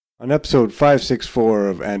On episode 564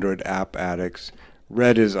 of Android App Addicts,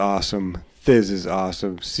 Red is awesome, Thiz is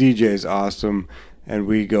awesome, CJ is awesome, and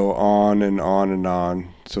we go on and on and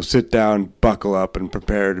on. So sit down, buckle up, and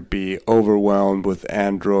prepare to be overwhelmed with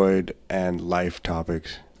Android and life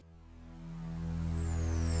topics.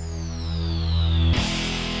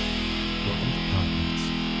 Welcome to Podnuts.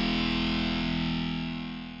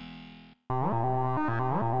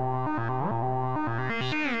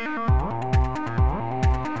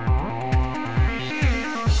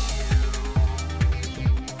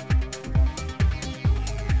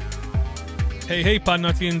 Hey,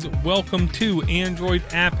 Podnutsians. Welcome to Android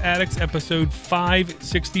App Addicts, episode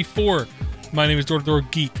 564. My name is Door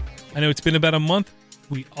Geek. I know it's been about a month.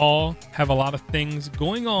 We all have a lot of things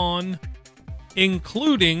going on,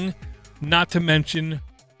 including, not to mention,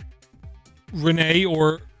 Rennie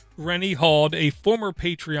Hald, a former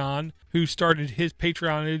Patreon who started his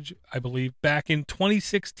Patreonage, I believe, back in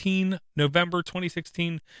 2016, November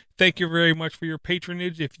 2016. Thank you very much for your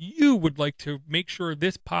patronage. If you would like to make sure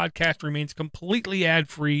this podcast remains completely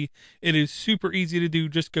ad-free, it is super easy to do.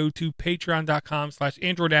 Just go to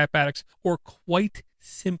patreon.com/AndroidAppAddicts or quite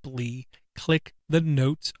simply click the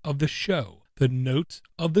notes of the show. The notes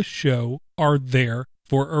of the show are there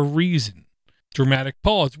for a reason. Dramatic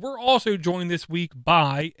pause. We're also joined this week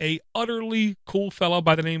by a utterly cool fellow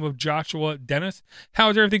by the name of Joshua Dennis.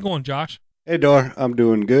 How's everything going, Josh? Hey, Dor, I'm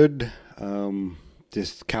doing good.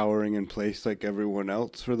 Just cowering in place like everyone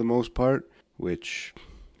else for the most part, which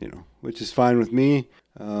is fine with me.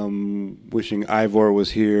 Wishing Ivor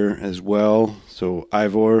was here as well. So,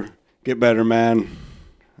 Ivor, get better, man.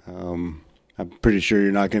 I'm pretty sure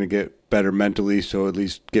you're not going to get better mentally, so at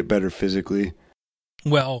least get better physically.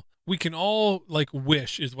 Well, we can all,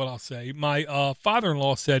 wish is what I'll say. My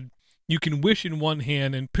father-in-law said you can wish in one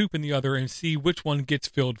hand and poop in the other and see which one gets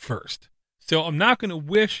filled first. So I'm not going to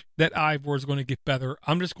wish that Ivor is going to get better.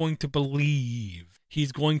 I'm just going to believe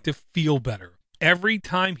he's going to feel better. Every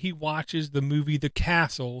time he watches the movie The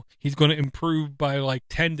Castle, he's going to improve by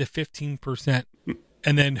 10 to 15%.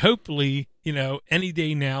 And then hopefully, any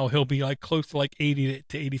day now, he'll be close to 80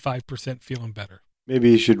 to 85% feeling better.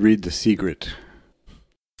 Maybe you should read The Secret.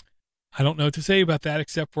 I don't know what to say about that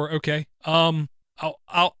except for, okay. I'll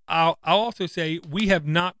also say we have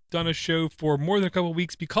not done a show for more than a couple of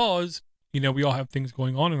weeks because, we all have things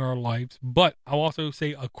going on in our lives. But I'll also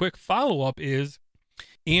say a quick follow-up is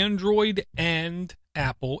Android and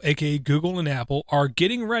Apple, aka Google and Apple, are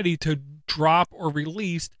getting ready to drop or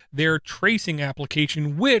release their tracing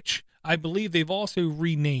application, which I believe they've also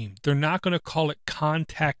renamed. They're not going to call it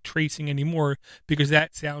contact tracing anymore because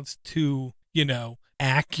that sounds too,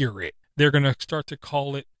 accurate. They're going to start to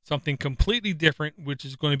call it something completely different, which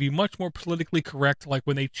is going to be much more politically correct, like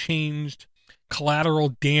when they changed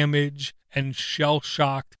collateral damage and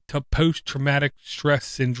shell-shocked to post-traumatic stress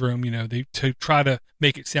syndrome, to try to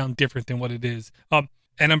make it sound different than what it is. And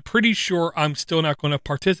I'm pretty sure I'm still not going to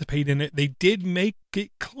participate in it. They did make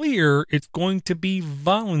it clear it's going to be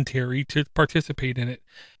voluntary to participate in it.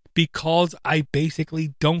 Because I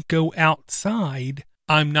basically don't go outside,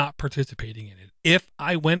 I'm not participating in it. If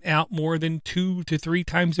I went out more than 2 to 3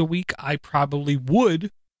 times a week, I probably would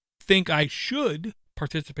think I should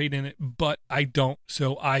participate in it, but I don't,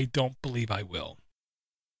 so I don't believe I will.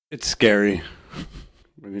 It's scary.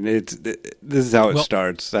 I mean, this is how it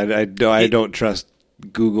starts. I don't trust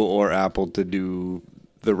Google or Apple to do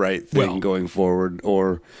the right thing going forward,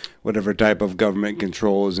 or whatever type of government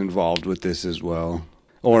control is involved with this as well.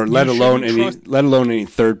 Or let alone any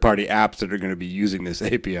third-party apps that are going to be using this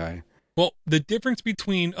API. Well, the difference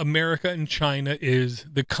between America and China is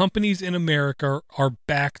the companies in America are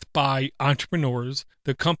backed by entrepreneurs.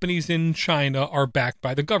 The companies in China are backed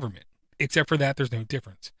by the government. Except for that, there's no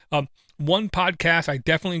difference. One podcast I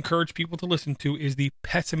definitely encourage people to listen to is the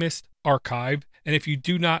Pessimist Archive. And if you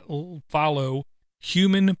do not follow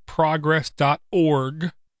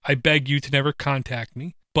humanprogress.org, I beg you to never contact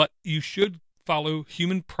me. But you should follow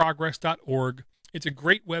humanprogress.org. It's a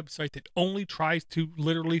great website that only tries to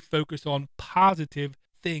literally focus on positive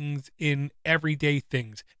things in everyday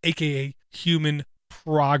things, aka human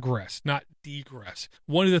progress, not degress.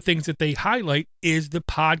 One of the things that they highlight is the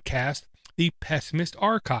podcast, The Pessimist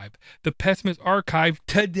Archive. The Pessimist Archive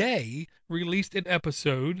today released an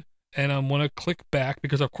episode, and I'm going to click back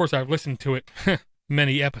because, of course, I've listened to it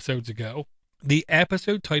many episodes ago. The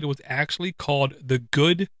episode title was actually called The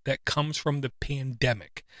Good That Comes from the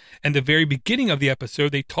Pandemic. And the very beginning of the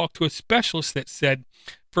episode, they talked to a specialist that said,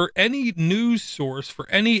 for any news source, for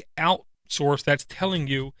any outsource that's telling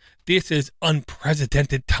you this is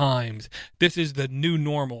unprecedented times, this is the new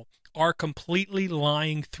normal, are completely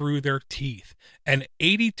lying through their teeth. And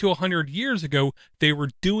 80 to 100 years ago, they were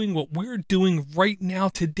doing what we're doing right now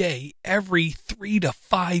today every 3 to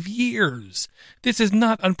 5 years. This is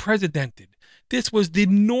not unprecedented. This was the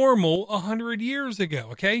normal 100 years ago,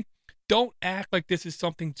 okay? Don't act like this is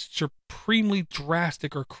something supremely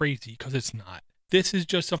drastic or crazy, because it's not. This is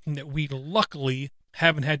just something that we luckily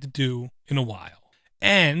haven't had to do in a while.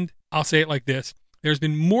 And I'll say it like this. There's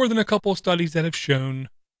been more than a couple of studies that have shown,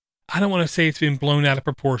 I don't want to say it's been blown out of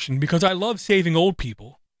proportion, because I love saving old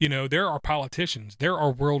people. You know, there are politicians, there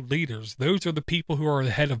are world leaders. Those are the people who are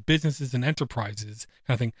the head of businesses and enterprises,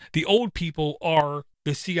 kind of thing. The old people are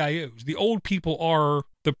the CIOs. The old people are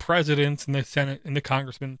the presidents and the Senate and the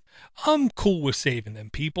congressmen. I'm cool with saving them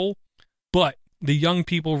people, but the young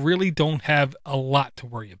people really don't have a lot to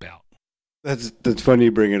worry about. That's funny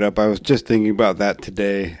you bring it up. I was just thinking about that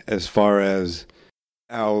today, as far as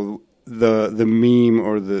how the meme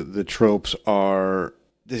or the tropes are,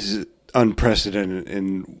 this is unprecedented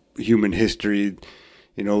in human history.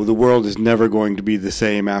 You know, the world is never going to be the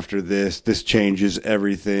same after this. This changes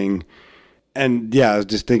everything. And yeah, I was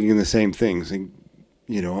just thinking the same things. And,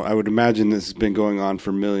 you know, I would imagine this has been going on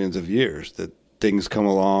for millions of years, that things come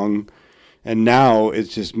along. And now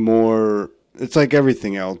it's just more, it's like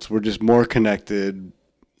everything else. We're just more connected.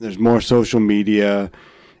 There's more social media.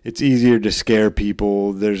 It's easier to scare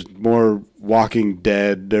people. There's more Walking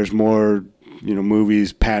Dead. There's more, you know,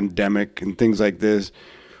 movies, Pandemic and things like this,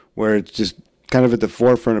 where it's just kind of at the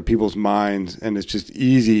forefront of people's minds. And it's just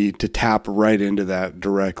easy to tap right into that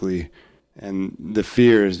directly. And the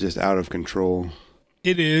fear is just out of control.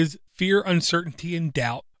 It is. Fear, uncertainty, and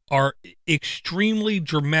doubt are extremely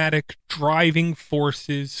dramatic driving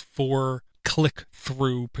forces for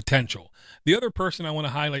click-through potential. The other person I want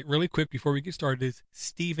to highlight really quick before we get started is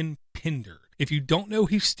Steven Pinder. If you don't know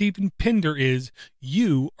who Steven Pinder is,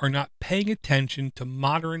 you are not paying attention to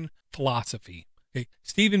modern philosophy. Okay?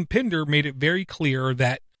 Steven Pinder made it very clear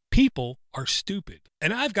that people are stupid.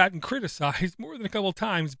 And I've gotten criticized more than a couple of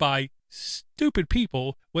times by stupid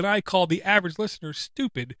people when I call the average listener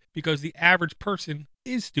stupid, because the average person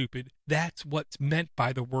is stupid. That's what's meant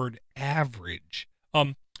by the word average.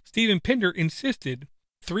 Steven Pinder insisted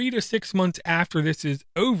 3 to 6 months after this is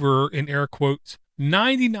over, in air quotes,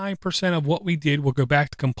 99% of what we did will go back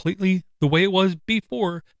to completely the way it was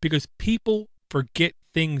before, because people forget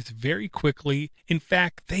things very quickly. In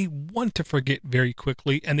fact, they want to forget very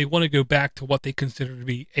quickly, and they want to go back to what they consider to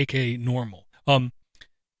be AKA normal.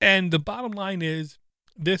 And the bottom line is,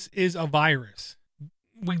 this is a virus.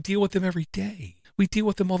 We deal with them every day. We deal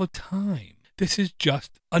with them all the time. This is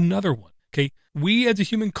just another one. Okay, we as a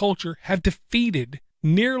human culture have defeated,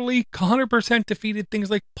 nearly 100% defeated things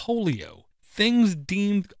like polio, things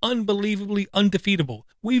deemed unbelievably undefeatable.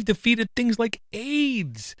 We've defeated things like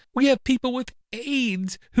AIDS. We have people with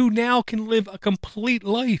AIDS who now can live a complete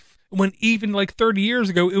life, when even like 30 years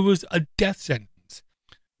ago, it was a death sentence.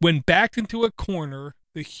 When backed into a corner,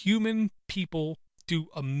 the human people do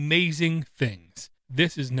amazing things.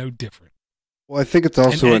 This is no different. Well, I think it's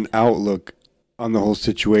also an outlook on the whole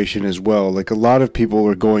situation as well. Like, a lot of people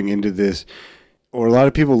are going into this, or a lot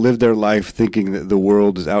of people live their life thinking that the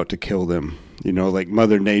world is out to kill them. You know, like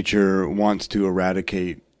Mother Nature wants to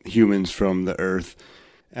eradicate humans from the earth.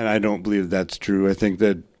 And I don't believe that's true. I think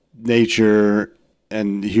that nature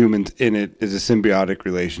and humans in it is a symbiotic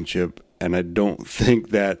relationship. And I don't think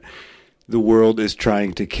that the world is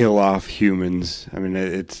trying to kill off humans. I mean,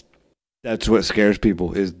 that's what scares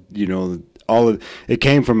people, is, you know, it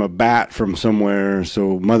came from a bat from somewhere,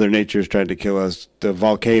 so Mother Nature's tried to kill us. The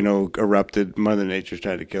volcano erupted, Mother Nature's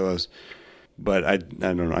tried to kill us. But I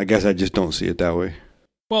don't know. I guess I just don't see it that way.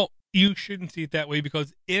 Well, you shouldn't see it that way,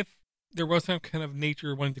 because if there was some kind of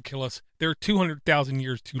nature wanting to kill us, they're 200,000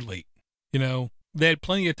 years too late. You know, they had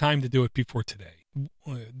plenty of time to do it before today.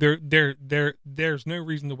 There's no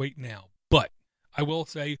reason to wait now. But I will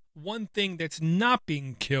say, one thing that's not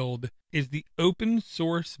being killed is the open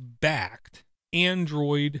source backed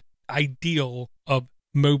Android ideal of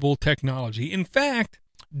mobile technology. In fact,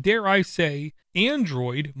 dare I say,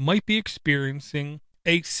 Android might be experiencing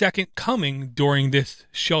a second coming during this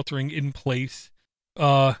sheltering in place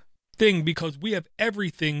thing, because we have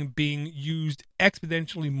everything being used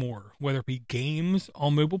exponentially more, whether it be games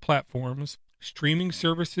on mobile platforms, streaming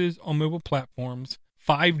services on mobile platforms,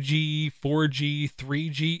 5G, 4G,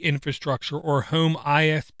 3G infrastructure, or home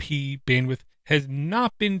ISP bandwidth has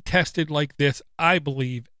not been tested like this, I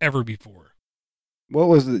believe, ever before. What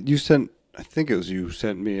was it you sent? I think it was you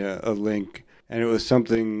sent me a link, and it was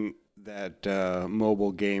something that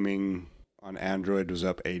mobile gaming on Android was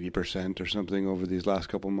up 80% or something over these last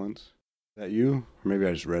couple months. Is that you? Or maybe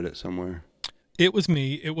I just read it somewhere. It was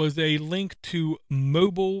me. It was a link to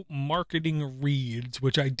Mobile Marketing Reads,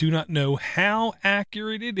 which I do not know how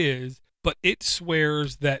accurate it is, but it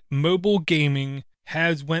swears that mobile gaming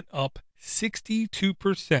has went up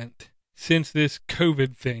 62% since this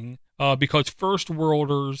COVID thing, because first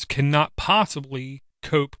worlders cannot possibly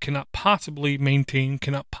cope, cannot possibly maintain,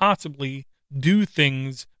 cannot possibly do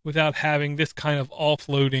things without having this kind of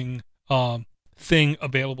offloading thing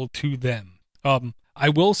available to them. I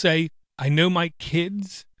will say, I know my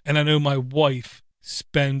kids and I know my wife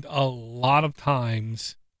spend a lot of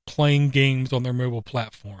times playing games on their mobile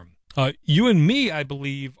platform. You and me, I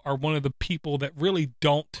believe, are one of the people that really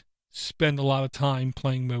don't spend a lot of time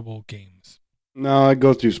playing mobile games. No, I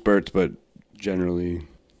go through spurts, but generally,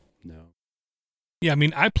 no. Yeah, I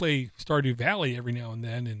mean, I play Stardew Valley every now and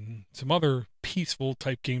then and some other peaceful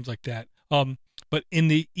type games like that. But in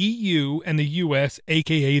the EU and the US,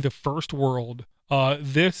 aka the first world,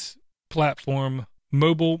 this platform,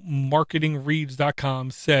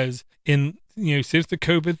 mobilemarketingreads.com, says since the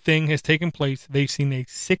COVID thing has taken place, they've seen a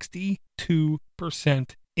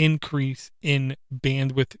 62% increase in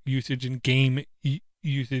bandwidth usage and game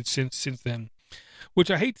usage since then. Which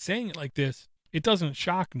I hate saying it like this. It doesn't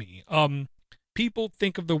shock me. People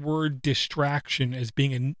think of the word distraction as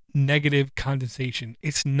being a negative connotation.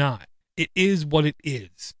 It's not. It is what it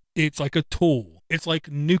is. It's like a tool. It's like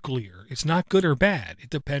nuclear. It's not good or bad. It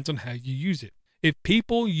depends on how you use it. If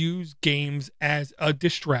people use games as a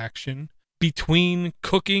distraction between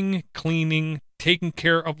cooking, cleaning, taking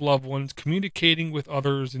care of loved ones, communicating with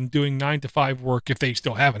others, and doing 9-to-5 work, if they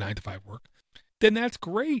still have a 9-to-5 work, then that's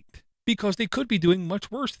great, because they could be doing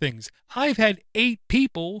much worse things. I've had 8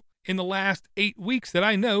 people in the last 8 weeks that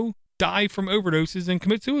I know die from overdoses and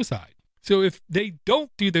commit suicide. So if they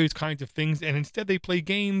don't do those kinds of things and instead they play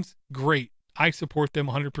games, great. I support them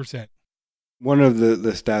 100%. One of the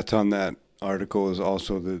stats on that article is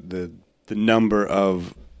also the number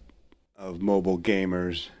of mobile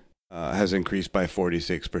gamers has increased by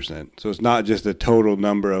 46%. So it's not just the total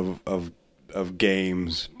number of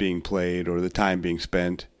games being played or the time being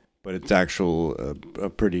spent, but it's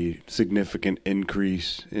a pretty significant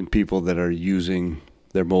increase in people that are using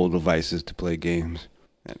their mobile devices to play games.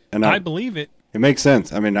 And I believe it. It makes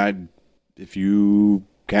sense. I mean, if you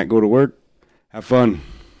can't go to work, have fun.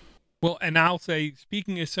 Well, and I'll say,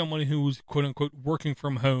 speaking as someone who's quote unquote working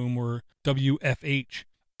from home, or WFH,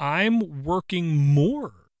 I'm working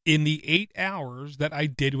more in the 8 hours that I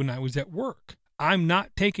did when I was at work. I'm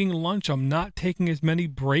not taking lunch. I'm not taking as many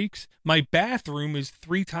breaks. My bathroom is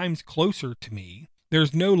 3 times closer to me.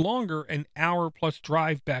 There's no longer an hour plus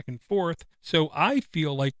drive back and forth. So I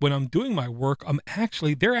feel like when I'm doing my work,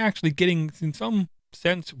 they're actually getting, in some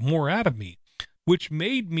sense, more out of me, which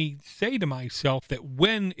made me say to myself that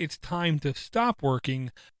when it's time to stop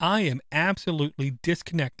working, I am absolutely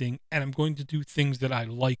disconnecting and I'm going to do things that I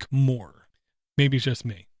like more. Maybe it's just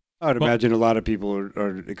me. I'd imagine a lot of people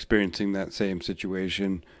are experiencing that same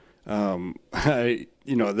situation.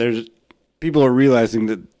 There's people are realizing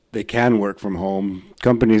that they can work from home.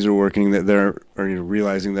 Companies are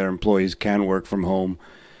realizing their employees can work from home.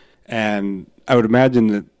 And I would imagine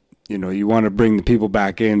that, you want to bring the people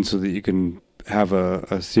back in so that you can have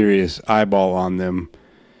a serious eyeball on them.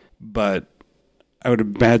 But I would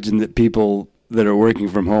imagine that people that are working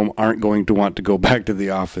from home aren't going to want to go back to the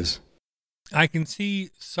office. I can see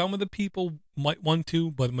some of the people might want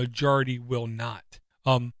to, but the majority will not.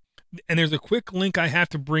 And there's a quick link I have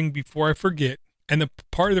to bring before I forget. And the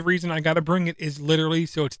part of the reason I got to bring it is literally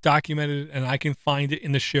so it's documented and I can find it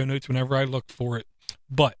in the show notes whenever I look for it.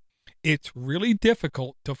 But it's really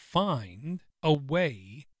difficult to find a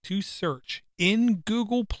way to search in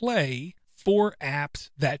Google Play for apps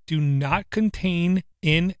that do not contain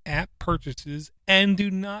in-app purchases and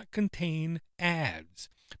do not contain ads,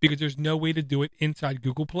 because there's no way to do it inside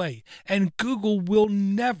Google Play. And Google will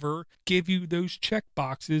never give you those check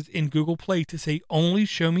boxes in Google Play to say only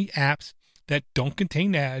show me apps that don't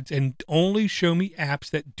contain ads and only show me apps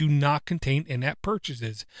that do not contain in-app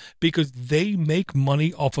purchases, because they make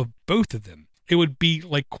money off of both of them. It would be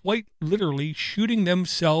like quite literally shooting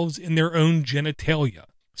themselves in their own genitalia.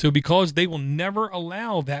 So because they will never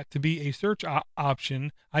allow that to be a search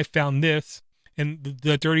option, I found this, and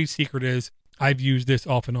the dirty secret is I've used this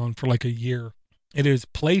off and on for like a year. It is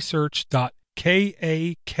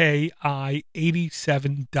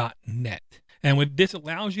playsearch.kai87.net. And what this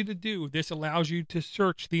allows you to do, this allows you to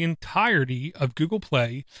search the entirety of Google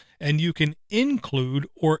Play, and you can include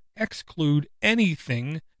or exclude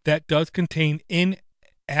anything that does contain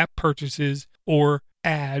in-app purchases or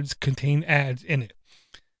contain ads in it.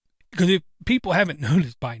 Because if people haven't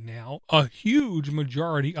noticed by now, a huge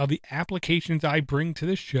majority of the applications I bring to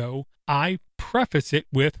the show, I preface it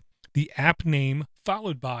with the app name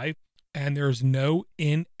followed by, and there's no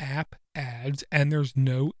in-app ads and there's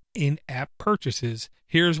no in-app purchases.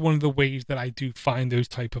 Here's one of the ways that I do find those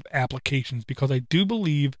type of applications, because I do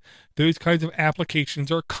believe those kinds of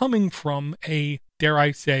applications are coming from a, dare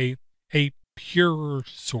I say, a purer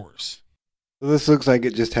source. So this looks like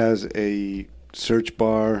it just has a search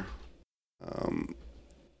bar,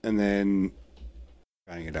 and then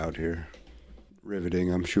trying it out here,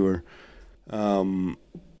 riveting, I'm sure.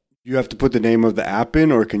 You have to put the name of the app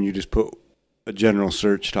in, or can you just put a general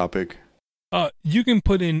search topic? You can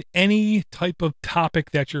put in any type of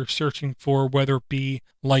topic that you're searching for, whether it be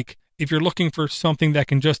like if you're looking for something that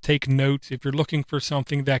can just take notes, if you're looking for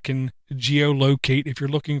something that can geolocate, if you're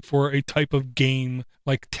looking for a type of game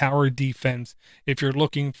like tower defense, if you're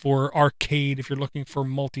looking for arcade, if you're looking for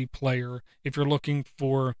multiplayer, if you're looking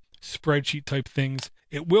for spreadsheet type things,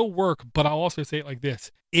 it will work. But I'll also say it like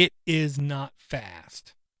this: it is not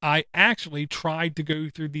fast. I actually tried to go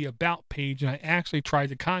through the About page, and I actually tried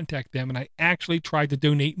to contact them, and I actually tried to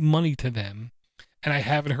donate money to them, and I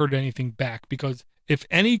haven't heard anything back. Because if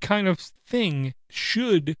any kind of thing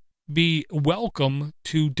should be welcome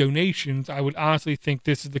to donations, I would honestly think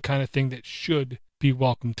this is the kind of thing that should be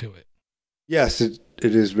welcome to it. Yes, it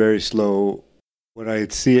is very slow. What I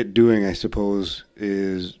see it doing, I suppose,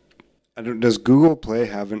 is does Google Play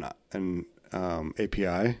have an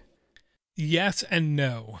API? Yes and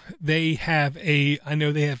no. They have I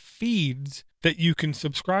know they have feeds that you can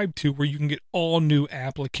subscribe to where you can get all new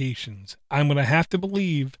applications. I'm going to have to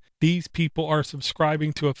believe these people are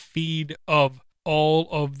subscribing to a feed of all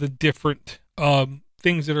of the different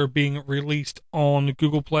things that are being released on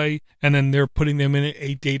Google Play, and then they're putting them in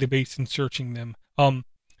a database and searching them.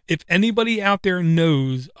 If anybody out there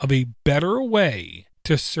knows of a better way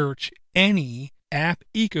to search any app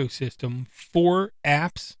ecosystem for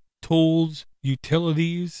apps, tools,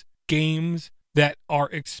 utilities, games that are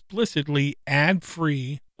explicitly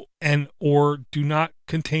ad-free and or do not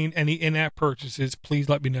contain any in-app purchases, please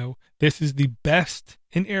let me know. This is the best,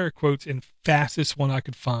 in air quotes, and fastest one I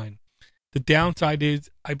could find. The downside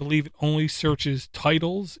is I believe it only searches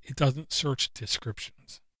titles. It doesn't search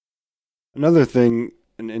descriptions. Another thing,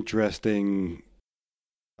 an interesting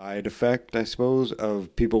side effect, I suppose,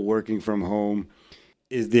 of people working from home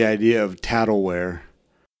is the idea of tattleware.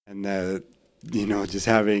 And that, just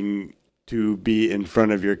having to be in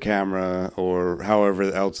front of your camera or however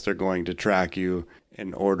else they're going to track you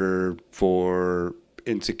in order for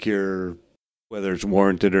insecure, whether it's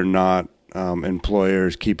warranted or not,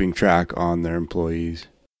 employers keeping track on their employees.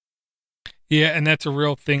 Yeah, and that's a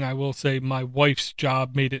real thing. I will say my wife's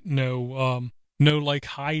job made it no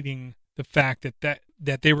hiding the fact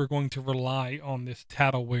that they were going to rely on this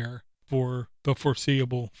tattleware for the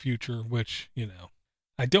foreseeable future, which,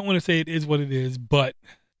 I don't want to say it is what it is, but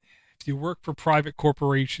if you work for private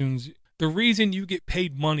corporations, the reason you get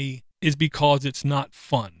paid money is because it's not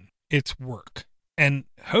fun. It's work. And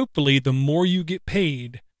hopefully the more you get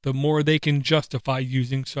paid, the more they can justify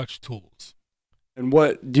using such tools. And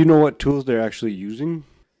do you know what tools they're actually using?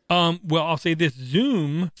 Well, I'll say this.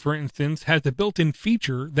 Zoom, for instance, has a built-in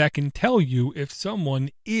feature that can tell you if someone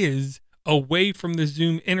is away from the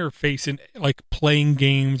Zoom interface and like playing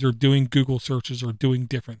games or doing Google searches or doing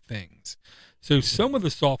different things. So some of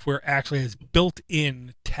the software actually has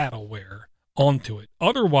built-in tattleware onto it.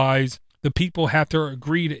 Otherwise, the people have to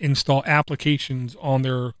agree to install applications on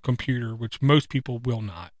their computer, which most people will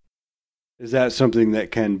not. Is that something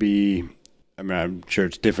that can be, I'm sure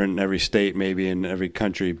it's different in every state, maybe in every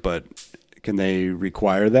country, but can they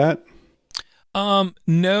require that?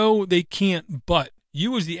 No, they can't, but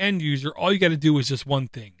you as the end user, all you got to do is just one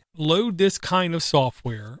thing. Load this kind of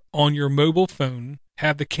software on your mobile phone,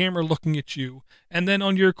 have the camera looking at you, and then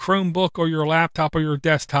on your Chromebook or your laptop or your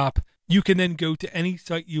desktop, you can then go to any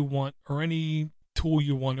site you want or any tool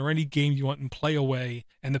you want or any game you want and play away,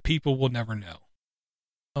 and the people will never know.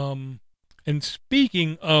 And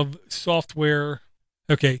speaking of software,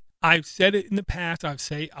 okay, I've said it in the past, I'll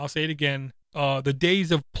say it again. The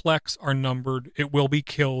days of Plex are numbered. It will be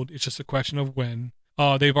killed. It's just a question of when.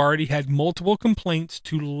 They've already had multiple complaints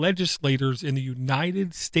to legislators in the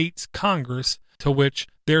United States Congress, to which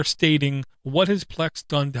they're stating, what has Plex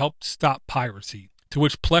done to help stop piracy? To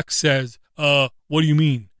which Plex says, what do you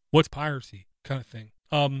mean? What's piracy? Kind of thing.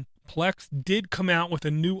 Plex did come out with a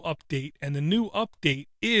new update, and the new update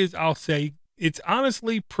is, I'll say, it's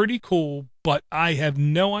honestly pretty cool, but I have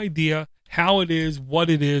no idea how it is, what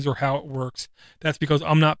it is, or how it works. That's because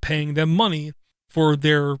I'm not paying them money for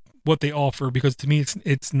their what they offer because to me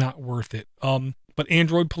it's not worth it. But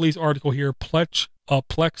Android Police article here, Plex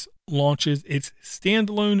launches its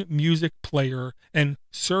standalone music player and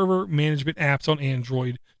server management apps on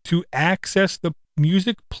Android. To access the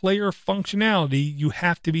music player functionality, you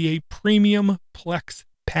have to be a premium Plex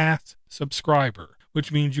Pass subscriber,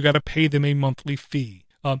 which means you got to pay them a monthly fee.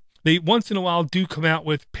 They once in a while do come out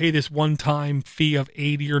with pay this one-time fee of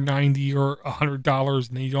 $80 or $90 or $100,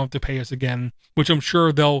 and then you don't have to pay us again, which I'm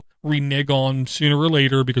sure they'll renege on sooner or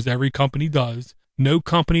later because every company does. No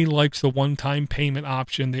company likes the one-time payment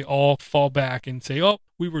option. They all fall back and say, oh,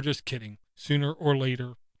 we were just kidding, sooner or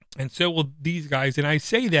later. And so will these guys. And I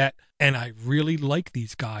say that, and I really like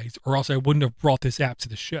these guys, or else I wouldn't have brought this app to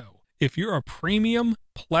the show. If you're a premium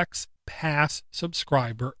Plex Pass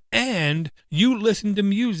subscriber and you listen to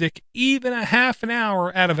music even a half an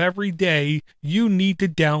hour out of every day, you need to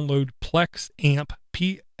download Plex Amp,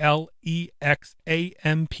 Plexamp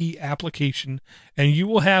application, and you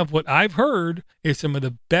will have what I've heard is some of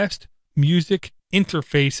the best music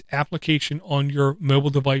interface application on your mobile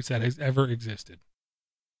device that has ever existed.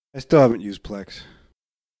 I still haven't used Plex.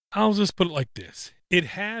 I'll just put it like this. It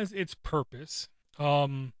has its purpose.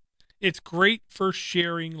 It's great for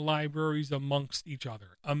sharing libraries amongst each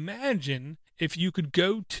other. Imagine if you could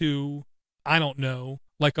go to, I don't know,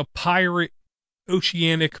 like a pirate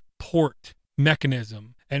oceanic port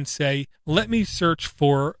mechanism and say, let me search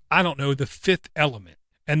for, I don't know, the Fifth Element.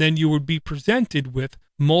 And then you would be presented with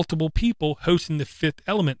multiple people hosting the Fifth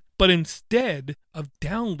Element. But instead of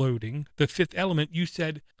downloading the Fifth Element, you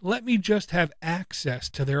said, let me just have access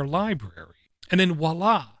to their library. And then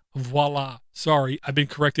voila. Sorry, I've been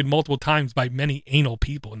corrected multiple times by many anal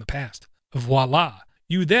people in the past. Voila.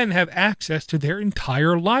 You then have access to their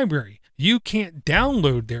entire library. You can't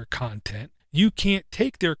download their content. You can't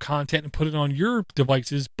take their content and put it on your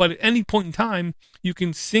devices, but at any point in time, you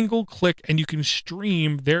can single click and you can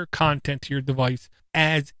stream their content to your device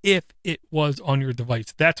as if it was on your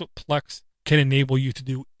device. That's what Plex can enable you to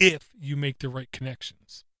do if you make the right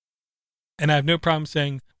connections. And I have no problem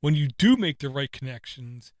saying when you do make the right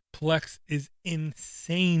connections, Plex is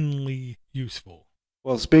insanely useful.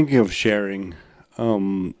 Well, speaking of sharing,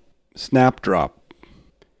 Snapdrop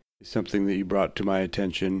is something that you brought to my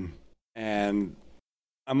attention, and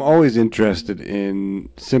I'm always interested in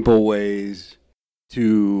simple ways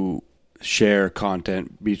to share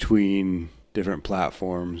content between different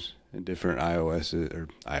platforms and different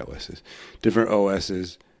different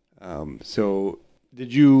OSs. So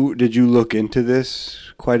did you look into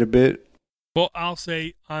this quite a bit? Well, I'll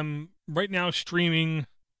say I'm right now streaming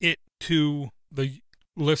it to the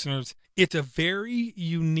listeners. It's a very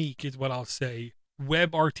unique, is what I'll say,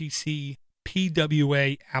 WebRTC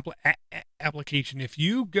PWA application. If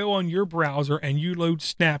you go on your browser and you load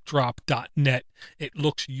snapdrop.net, it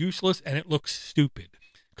looks useless and it looks stupid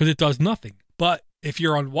because it does nothing. But if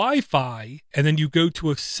you're on Wi-Fi and then you go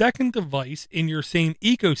to a second device in your same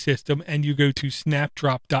ecosystem and you go to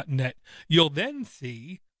snapdrop.net, you'll then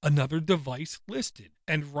see another device listed.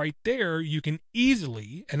 And right there, you can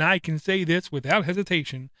easily, and I can say this without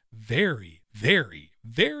hesitation, very, very,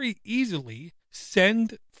 very easily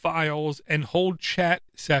send files and hold chat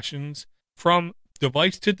sessions from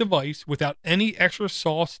device to device without any extra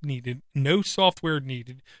sauce needed, no software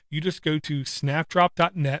needed. You just go to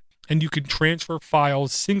snapdrop.net and you can transfer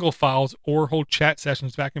files, single files, or hold chat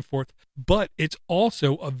sessions back and forth. But it's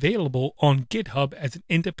also available on GitHub as an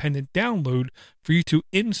independent download for you to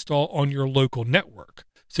install on your local network.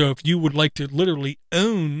 So if you would like to literally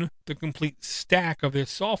own the complete stack of this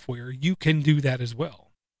software, you can do that as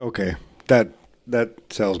well. Okay, that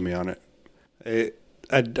sells me on it.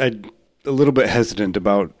 I'm a little bit hesitant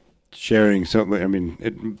about sharing something. I mean,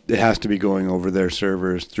 it has to be going over their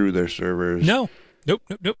servers, through their servers. Nope.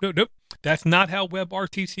 That's not how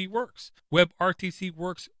WebRTC works. WebRTC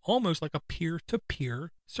works almost like a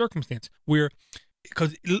peer-to-peer circumstance where,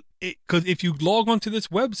 because if you log onto this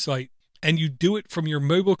website and you do it from your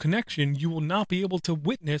mobile connection, you will not be able to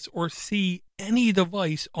witness or see any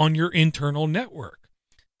device on your internal network.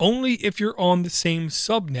 Only if you're on the same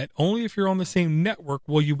subnet, only if you're on the same network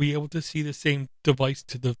will you be able to see the same device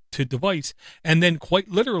to device. And then quite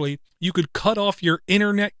literally, you could cut off your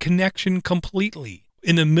internet connection completely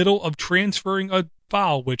in the middle of transferring a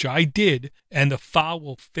file, which I did, and the file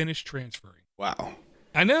will finish transferring. Wow.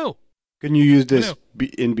 I know. Can you use this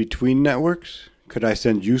in between networks? Could I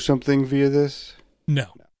send you something via this?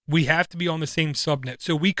 No. We have to be on the same subnet.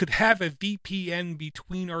 So we could have a VPN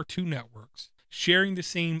between our two networks, sharing the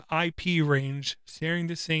same IP range, sharing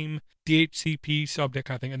the same DHCP subnet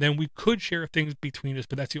kind of thing, and then we could share things between us,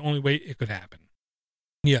 but that's the only way it could happen.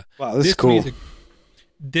 Yeah. Wow, this is cool.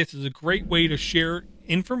 this is a great way to share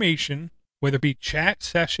information, whether it be chat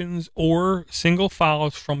sessions or single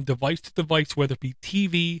files from device to device, whether it be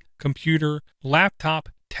TV, computer, laptop,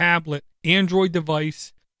 tablet, Android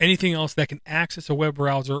device, anything else that can access a web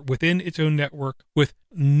browser within its own network with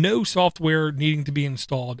no software needing to be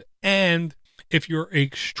installed. And if you're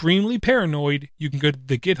extremely paranoid, you can go to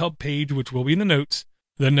the GitHub page, which will be in the notes,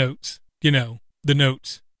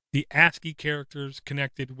 the ASCII characters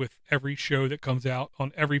connected with every show that comes out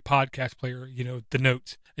on every podcast player, the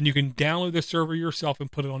notes. And you can download the server yourself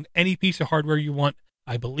and put it on any piece of hardware you want.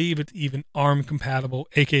 I believe it's even ARM compatible,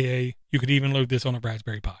 aka you could even load this on a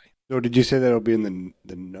Raspberry Pi. So did you say that'll be in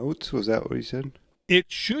the notes? Was that what you said? It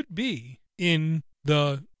should be in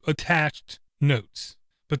the attached notes,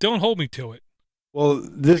 but don't hold me to it. Well,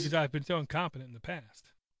 because I've been so incompetent in the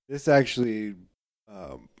past. This actually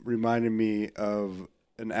reminded me of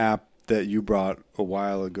an app that you brought a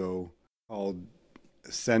while ago called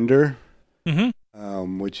Xender,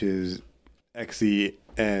 which is Xender.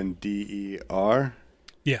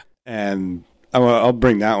 Yeah. And I'll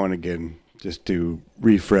bring that one again just to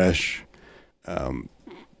refresh.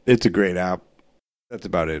 It's a great app. That's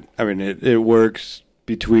about it. I mean, it works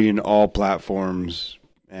between all platforms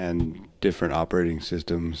and different operating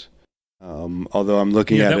systems. Although I'm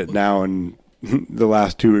looking at it now, and the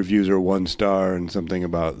last 2 reviews are 1 star and something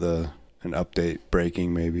about an update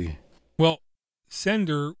breaking maybe. Well,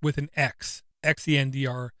 Xender with an X,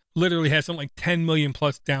 Xender, literally has something like 10 million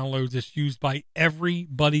plus downloads. It's used by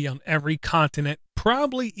everybody on every continent,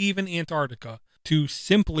 probably even Antarctica, to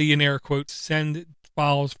simply, in air quotes, send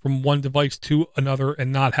files from one device to another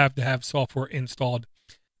and not have to have software installed.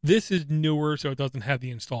 This is newer, so it doesn't have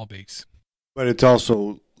the install base. But it's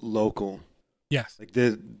also local. Yes. Like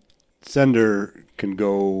the Xender can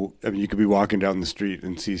go, I mean, you could be walking down the street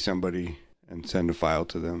and see somebody and send a file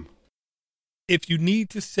to them. If you need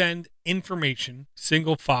to send information,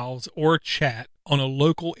 single files, or chat on a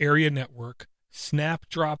local area network,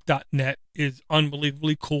 snapdrop.net is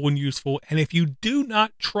unbelievably cool and useful. And if you do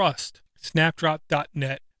not trust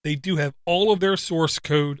snapdrop.net, they do have all of their source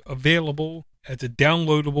code available as a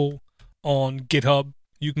downloadable on GitHub.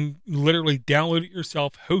 You can literally download it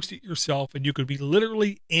yourself, host it yourself, and you could be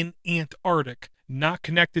literally in Antarctic, not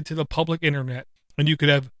connected to the public internet, and you could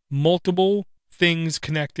have multiple things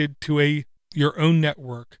connected to your own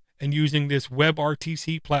network. And using this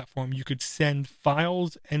WebRTC platform, you could send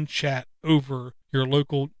files and chat over your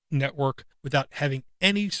local network without having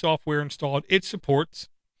any software installed. It supports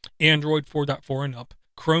Android 4.4 and up,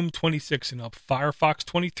 Chrome 26 and up, Firefox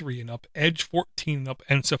 23 and up, Edge 14 and up,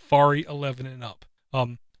 and Safari 11 and up.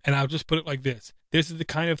 And I'll just put it like this. This is the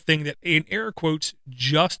kind of thing that, in air quotes,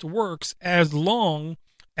 just works as long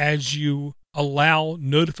as you allow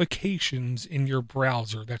notifications in your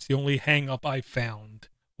browser. That's the only hang up I found,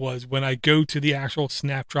 was when I go to the actual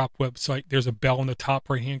Snapdrop website, there's a bell in the top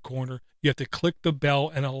right-hand corner. You have to click the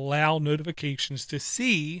bell and allow notifications to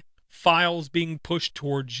see files being pushed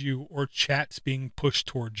towards you or chats being pushed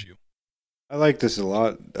towards you. I like this a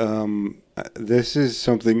lot. This is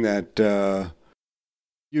something that, the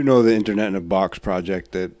Internet in a Box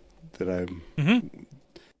project that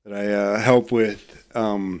I help with.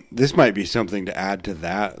 This might be something to add to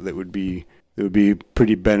that would be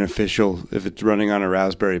pretty beneficial if it's running on a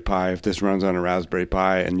Raspberry Pi. If this runs on a Raspberry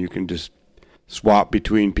Pi and you can just swap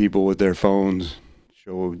between people with their phones,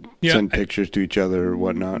 send pictures to each other or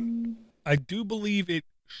whatnot. I do believe it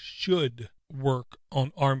should work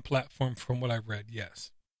on ARM platform from what I've read,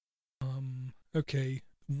 yes. Okay.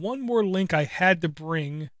 One more link I had to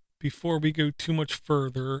bring before we go too much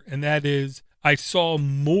further, and that is I saw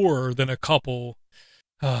more than a couple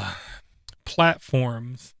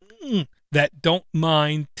platforms that don't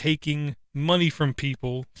mind taking money from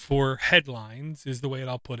people for headlines, is the way that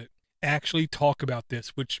I'll put it, actually talk about this,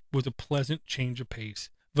 which was a pleasant change of pace.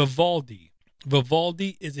 Vivaldi.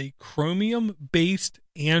 Vivaldi is a Chromium-based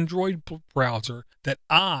Android browser that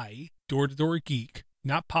I, Door-to-Door Geek,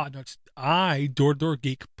 not Podnuts, I, Door-to-Door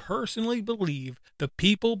Geek, personally believe the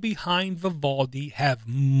people behind Vivaldi have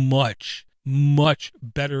much, much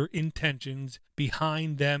better intentions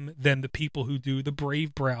behind them than the people who do the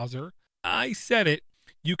Brave browser. I said it.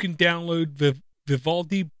 You can download the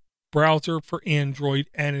Vivaldi browser for Android,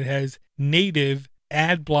 and it has native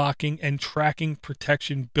ad blocking and tracking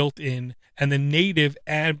protection built in. And the native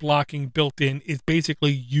ad blocking built in is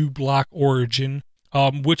basically uBlock Origin,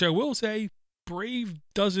 which I will say Brave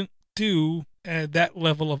doesn't do that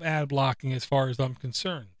level of ad blocking as far as I'm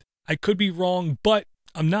concerned. I could be wrong, but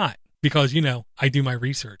I'm not, because, I do my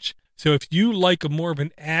research. So if you like a more of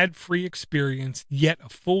an ad-free experience, yet a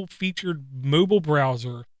full-featured mobile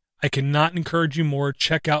browser, I cannot encourage you more.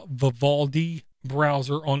 Check out Vivaldi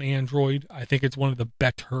browser on Android. I think it's one of the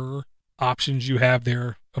better options you have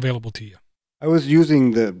there available to you. I was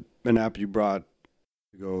using an app you brought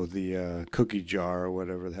to go, the cookie jar or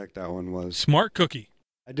whatever the heck that one was. Smart Cookie.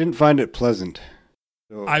 I didn't find it pleasant.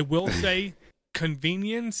 So. I will say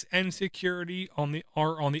convenience and security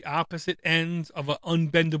are on the opposite ends of an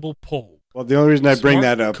unbendable pole. Well, the only reason I bring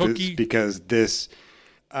Smart that up Cookie, is because this,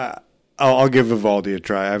 I'll give Vivaldi a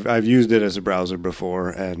try. I've used it as a browser before,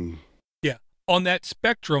 and yeah, on that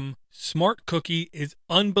spectrum, Smart Cookie is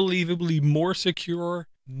unbelievably more secure,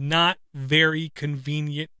 not very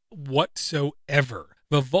convenient whatsoever.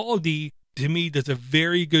 Vivaldi, to me, does a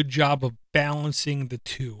very good job of balancing the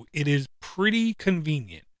two. It is pretty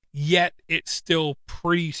convenient, yet it's still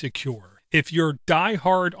pretty secure. If you're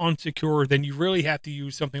diehard on secure, then you really have to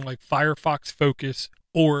use something like Firefox Focus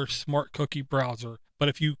or Smart Cookie browser. But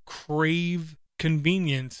if you crave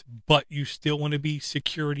convenience, but you still want to be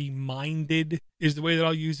security minded, is the way that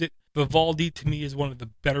I'll use it. Vivaldi, to me, is one of the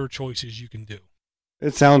better choices you can do.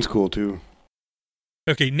 It sounds cool, too.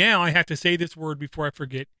 Okay, now I have to say this word before I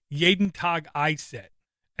forget. Jeden Tag Einset.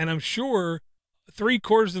 And I'm sure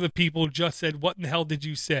 3/4 of the people just said, what in the hell did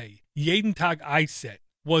you say? Jeden Tag Einset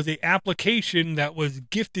was an application that was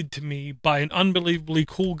gifted to me by an unbelievably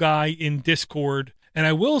cool guy in Discord. And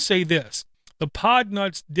I will say this, the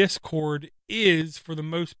Podnuts Discord is, for the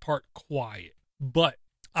most part, quiet. But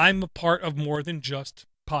I'm a part of more than just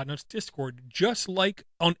Podnuts Discord. Just like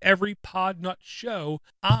on every Podnut show,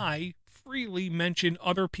 I freely mention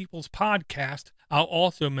other people's podcasts. I'll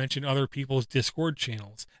also mention other people's Discord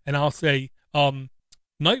channels. And I'll say,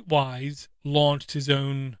 Nightwise launched his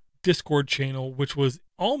own Discord channel, which was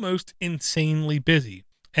almost insanely busy.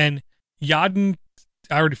 And I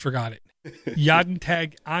already forgot it. Jeden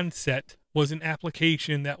Tag Einset was an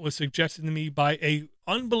application that was suggested to me by a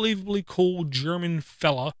unbelievably cool German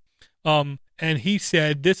fella. And he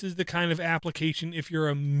said, this is the kind of application, if you're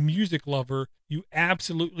a music lover, you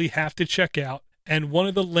absolutely have to check out. And one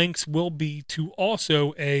of the links will be to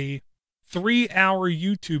also a 3-hour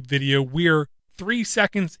YouTube video where 3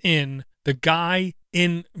 seconds in, the guy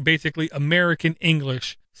in basically American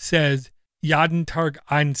English says Jeden Tag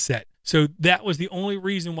Einset. So that was the only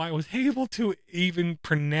reason why I was able to even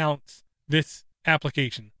pronounce this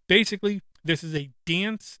application. Basically, this is a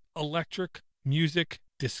dance electric music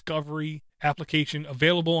discovery application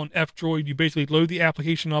available on F-Droid. You basically load the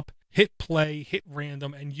application up, hit play, hit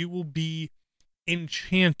random, and you will be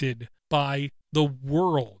enchanted by the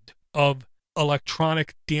world of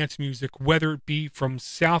electronic dance music, whether it be from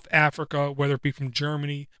South Africa, whether it be from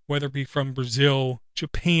Germany, whether it be from Brazil,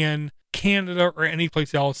 Japan, Canada, or any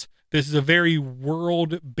place else. This is a very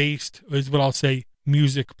world-based, is what I'll say,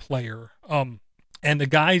 music player. And the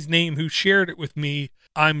guy's name who shared it with me,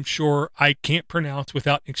 I'm sure I can't pronounce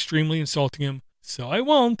without extremely insulting him, so I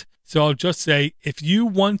won't. So I'll just say, if you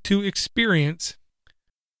want to experience,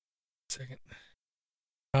 Jeden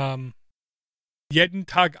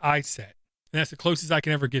Tag Einset, and that's the closest I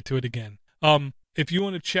can ever get to it again. If you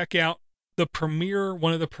want to check out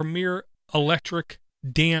one of the premier electric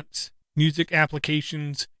dance music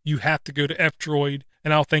applications, you have to go to F-Droid.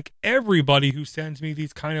 And I'll thank everybody who sends me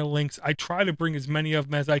these kind of links. I try to bring as many of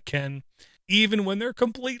them as I can, even when they're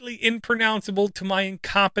completely impronounceable to my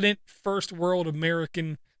incompetent first world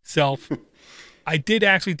American self. I did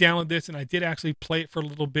actually download this, and I did actually play it for a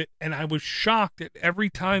little bit, and I was shocked at every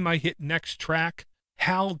time I hit next track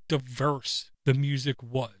how diverse the music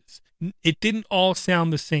was. It didn't all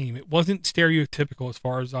sound the same. It wasn't stereotypical as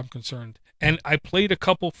far as I'm concerned. And I played a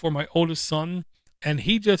couple for my oldest son, and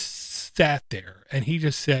he just sat there and he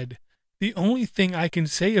just said, the only thing I can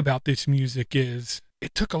say about this music is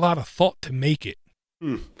it took a lot of thought to make it.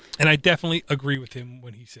 And I definitely agree with him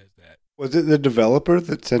when he says that. Was it the developer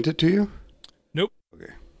that sent it to you? Nope.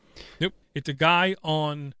 Okay. Nope. It's a guy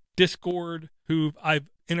on Discord who I've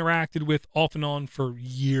interacted with off and on for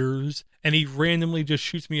years, and he randomly just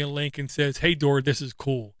shoots me a link and says, hey, Dord, this is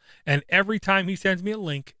cool. And every time he sends me a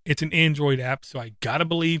link, it's an Android app, so I gotta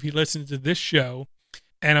believe he listens to this show.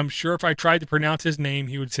 And I'm sure if I tried to pronounce his name,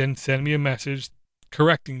 he would send me a message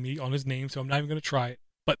correcting me on his name, so I'm not even going to try it.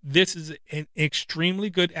 But this is an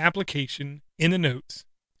extremely good application in the notes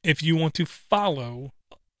if you want to follow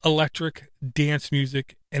electric dance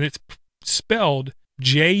music, and it's spelled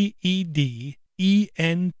JEDENTAGEINSET.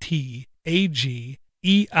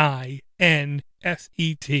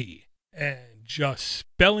 And just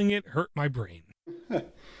spelling it hurt my brain.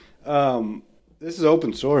 This is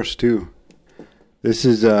open source too. This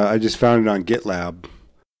is I just found it on GitLab.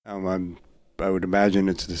 I would imagine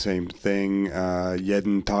it's the same thing.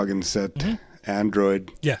 Jeden Tag Einset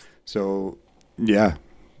Android. Yes. So, yeah,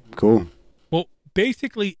 cool. Well,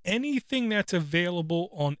 basically anything that's available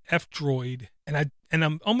on F-Droid, and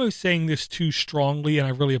I'm almost saying this too strongly, and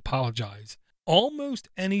I really apologize. Almost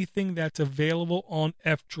anything that's available on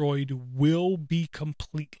F-Droid will be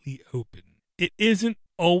completely open. It isn't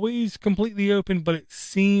always completely open, but it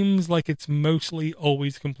seems like it's mostly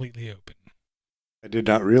always completely open. I did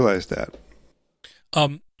not realize that.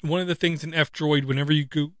 One of the things in F-Droid, whenever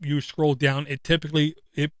you scroll down, it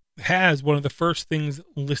has one of the first things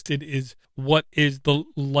listed is what is the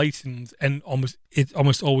license, and it's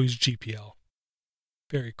almost always GPL.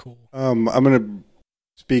 Very cool. I'm going to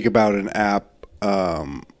speak about an app,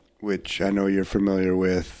 which I know you're familiar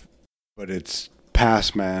with, but it's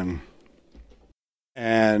Passman.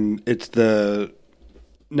 And it's the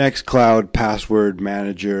Nextcloud password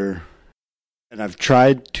manager. And I've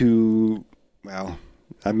tried to,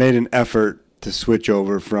 I made an effort to switch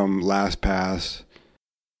over from LastPass.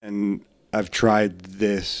 And I've tried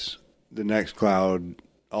the Nextcloud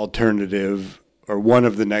alternative, or one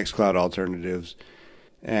of the Nextcloud alternatives.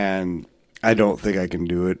 And I don't think I can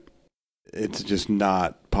do it. It's just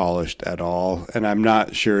not polished at all. And I'm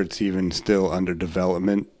not sure it's even still under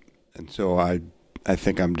development. And so I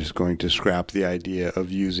think I'm just going to scrap the idea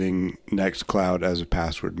of using Nextcloud as a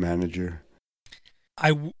password manager.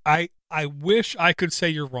 I wish I could say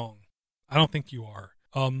you're wrong. I don't think you are.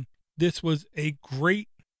 This was a great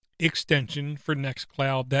extension for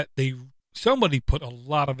Nextcloud that somebody put a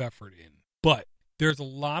lot of effort in. But there's a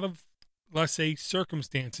lot of, let's say,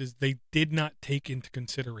 circumstances they did not take into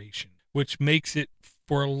consideration, which makes it,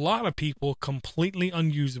 for a lot of people, completely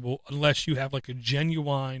unusable unless you have like a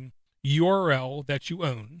genuine URL that you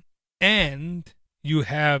own, and you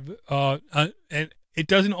have and it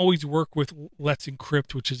doesn't always work with Let's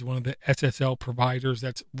Encrypt, which is one of the SSL providers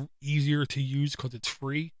that's easier to use because it's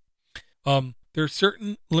free. There are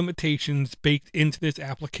certain limitations baked into this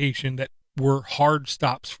application that were hard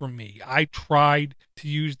stops for me. I tried to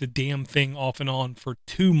use the damn thing off and on for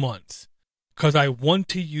 2 months because I want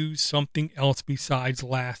to use something else besides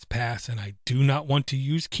LastPass, and I do not want to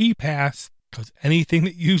use KeePass, because anything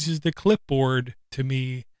that uses the clipboard to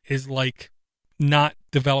me is like not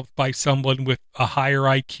developed by someone with a higher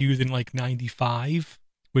IQ than like 95,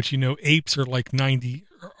 which, apes are like 90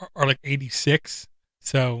 or like 86.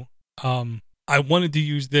 So I wanted to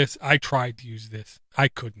use this. I tried to use this. I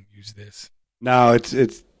couldn't use this. No, it's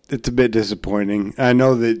a bit disappointing. I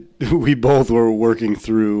know that we both were working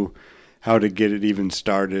through how to get it even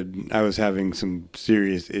started. I was having some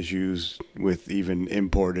serious issues with even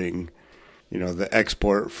importing, the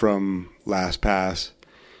export from LastPass.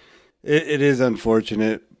 It is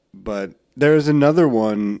unfortunate, but there's another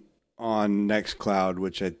one on Nextcloud,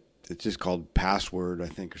 which it's just called Password, I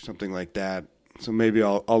think, or something like that. So maybe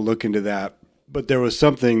I'll look into that. But there was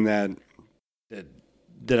something that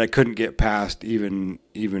I couldn't get past, even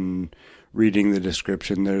reading the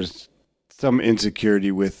description. There's some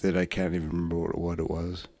insecurity with it. I can't even remember what it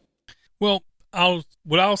was. Well,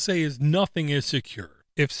 what I'll say is nothing is secure.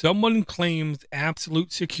 If someone claims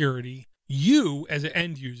absolute security, you as an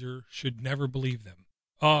end user should never believe them.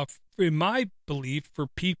 In my belief, for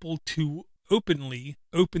people to openly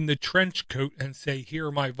open the trench coat and say, here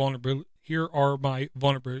are my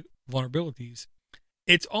vulnerabilities,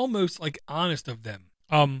 it's almost like honest of them.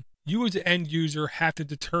 You as an end user have to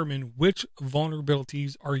determine which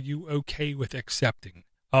vulnerabilities are you okay with accepting.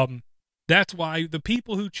 That's why the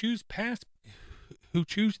people who choose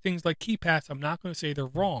things like KeePass, I'm not going to say they're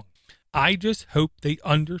wrong. I just hope they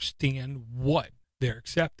understand what they're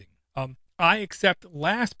accepting. I accept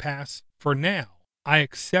LastPass for now. I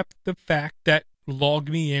accept the fact that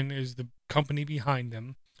LogMeIn is the company behind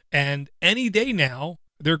them, and any day now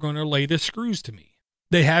they're going to lay the screws to me.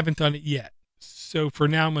 They haven't done it yet, so for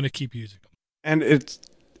now I'm going to keep using them. And it's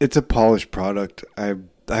a polished product.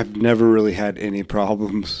 I've never really had any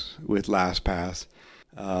problems with LastPass.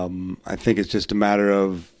 I think it's just a matter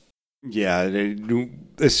of,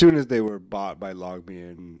 as soon as they were bought by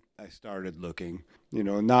LogMeIn, I started looking,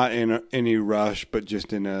 not in any rush, but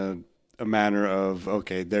just in a manner of,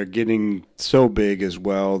 okay, they're getting so big as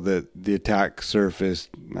well that the attack surface,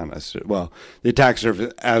 the attack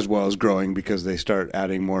surface as well is growing because they start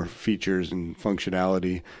adding more features and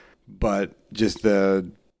functionality, but just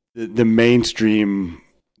the mainstream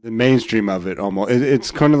of it almost,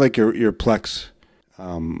 it's kind of like your Plex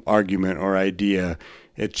argument or idea.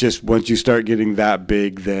 It's just once you start getting that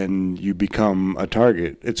big, then you become a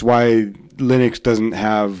target. It's why Linux doesn't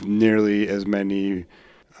have nearly as many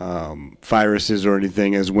viruses or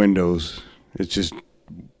anything as Windows. It's just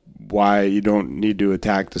why you don't need to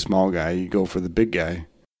attack the small guy. You go for the big guy.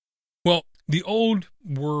 Well, The old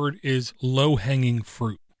word is low-hanging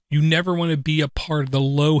fruit. You never want to be a part of the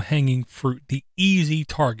low-hanging fruit, the easy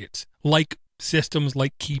targets, like systems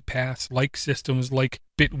like KeePass, like systems like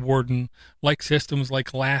Bitwarden, like systems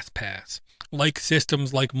like LastPass, like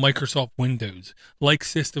systems like Microsoft Windows, like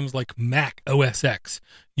systems like Mac OS X.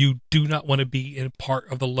 You do not want to be in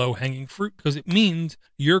part of the low-hanging fruit because it means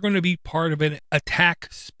you're going to be part of an attack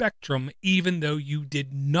spectrum even though you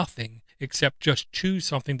did nothing except just choose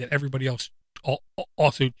something that everybody else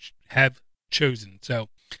also have chosen. So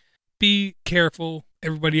be careful,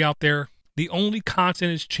 everybody out there. The only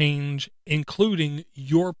constant is change, including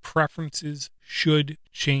your preferences should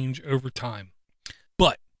change over time.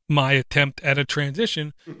 But my attempt at a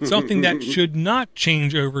transition, something that should not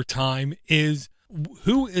change over time is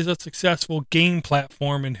who is a successful game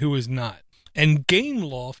platform and who is not. And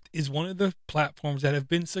Gameloft is one of the platforms that have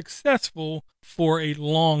been successful for a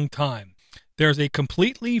long time. There's a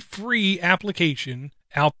completely free application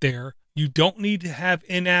out there. You don't need to have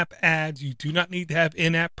in-app ads. You do not need to have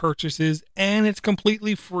in-app purchases. And it's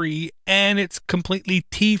completely free. And it's completely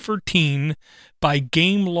T for teen by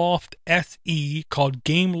Gameloft SE called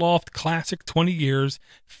Gameloft Classic 20 Years.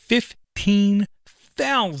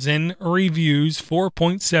 15,000 reviews,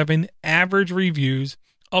 4.7 average reviews.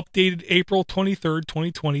 Updated April 23rd,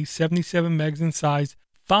 2020. 77 megs in size.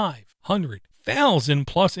 500,000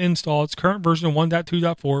 plus installs. Current version of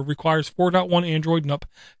 1.2.4 requires 4.1 Android and up.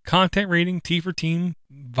 Content rating T for teen,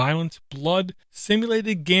 violence, blood,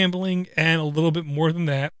 simulated gambling, and a little bit more than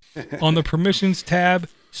that. On the permissions tab,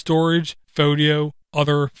 storage, photo,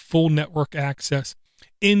 other, full network access.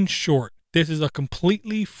 In short, this is a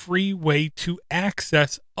completely free way to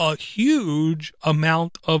access a huge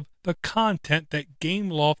amount of the content that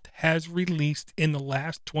Gameloft has released in the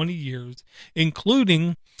last 20 years,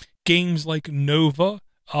 including games like Nova.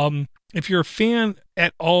 If you're a fan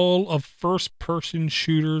at all of first-person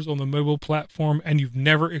shooters on the mobile platform and you've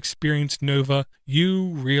never experienced Nova, you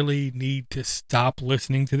really need to stop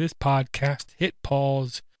listening to this podcast, hit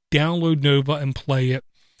pause, download Nova, and play it.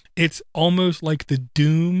 It's almost like the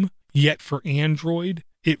Doom, yet for Android.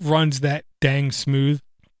 It runs that dang smooth.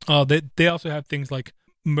 They also have things like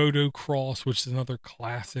Motocross, which is another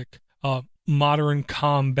classic, Modern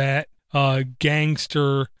Combat,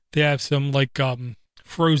 Gangster. They have some like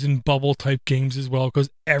frozen bubble type games as well because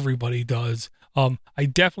everybody does. I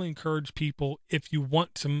definitely encourage people, if you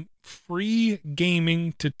want some free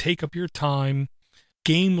gaming to take up your time,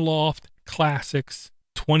 Gameloft Classics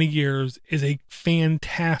 20 Years is a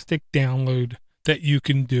fantastic download that you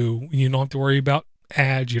can do. You don't have to worry about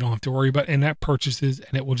ads. You don't have to worry about in-app purchases,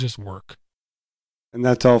 and it will just work. And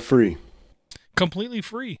that's all free. Completely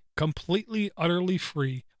free. Completely, utterly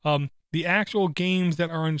free. The actual games that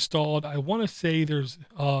are installed, I want to say there's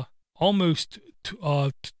almost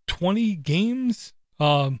 20 games.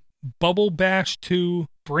 Bubble Bash 2,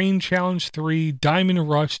 Brain Challenge 3, Diamond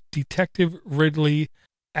Rush, Detective Ridley,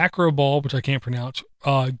 Acroball, which I can't pronounce,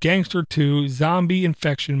 Gangster 2, Zombie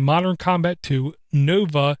Infection, Modern Combat 2,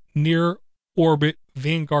 Nova, Near Orbit,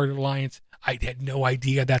 Vanguard Alliance. I had no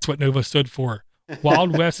idea that's what Nova stood for.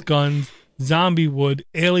 Wild West Guns, Zombiewood,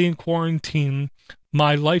 Alien Quarantine,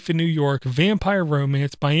 My Life in New York, Vampire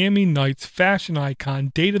Romance, Miami Nights, Fashion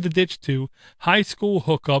Icon, Date of the Ditch 2, High School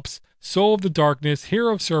Hookups, Soul of the Darkness,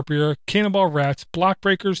 Hero of Serpia, Cannonball Rats, Block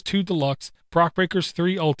Breakers 2 Deluxe, Block Breakers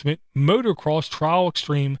 3 Ultimate, Motocross Trial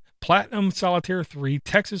Extreme, Platinum Solitaire 3,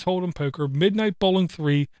 Texas Hold'em Poker, Midnight Bowling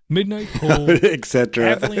 3, Midnight Pool,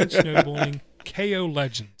 etc. Avalanche Snowballing, KO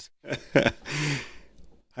Legends.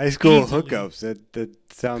 High School Hookups. That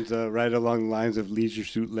sounds right along the lines of Leisure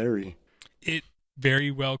Suit Larry. It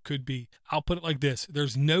very well could be. I'll put it like this.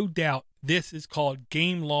 There's no doubt this is called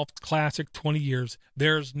Gameloft Classic 20 Years.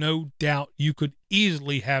 There's no doubt you could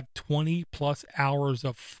easily have 20 plus hours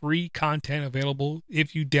of free content available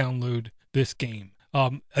if you download this game.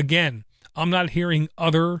 Again, I'm not hearing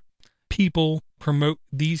other people promote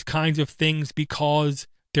these kinds of things because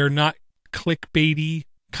they're not clickbaity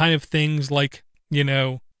kind of things like, you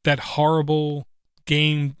know, that horrible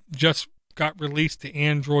game just got released to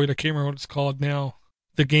Android. I can't remember what it's called now.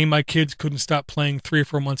 The game my kids couldn't stop playing 3 or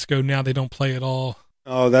 4 months ago. Now they don't play at all.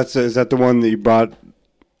 Oh, is that the one that you brought a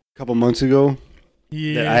couple months ago?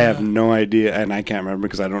 Yeah. I have no idea, and I can't remember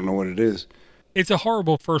because I don't know what it is. It's a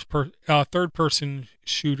horrible third-person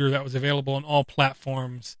shooter that was available on all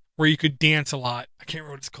platforms where you could dance a lot. I can't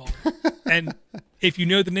remember what it's called. And if you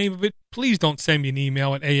know the name of it, please don't send me an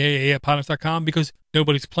email at aaa@podnutz.com because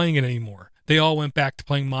nobody's playing it anymore. They all went back to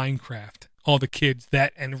playing Minecraft. All the kids,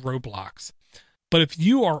 that and Roblox. But if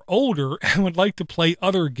you are older and would like to play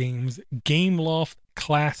other games, Gameloft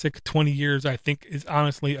classic 20 years, I think is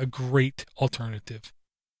honestly a great alternative.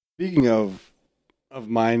 Speaking of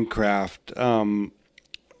Minecraft,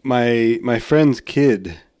 my friend's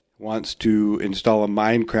kid wants to install a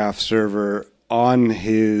Minecraft server on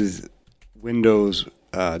his Windows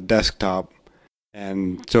desktop,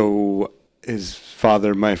 and so his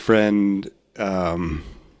father, my friend,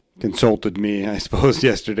 consulted me, I suppose,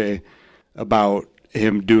 yesterday about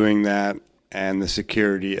him doing that and the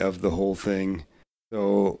security of the whole thing.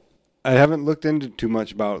 So I haven't looked into too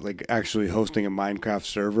much about like actually hosting a Minecraft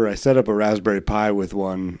server. I set up a Raspberry Pi with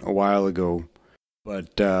one a while ago,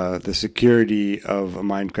 but the security of a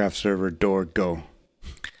Minecraft server, door go.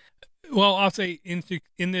 Well, I'll say in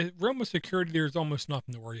the realm of security, there's almost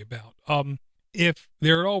nothing to worry about. If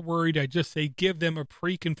they're all worried, I just say give them a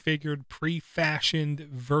pre-configured, pre-fashioned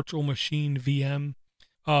virtual machine VM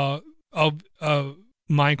of a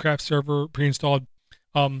Minecraft server pre-installed.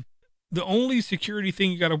 The only security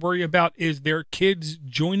thing you got to worry about is their kids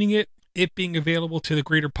joining it being available to the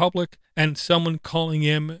greater public, and someone calling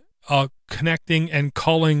him, connecting and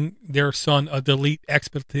calling their son a delete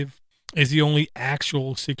expletive is the only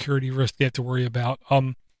actual security risk they have to worry about.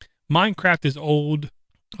 Minecraft is old.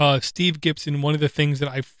 Steve Gibson, one of the things that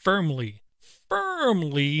I firmly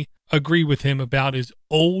agree with him about is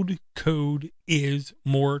old code is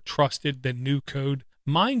more trusted than new code.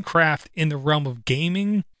 Minecraft in the realm of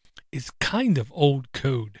gaming is kind of old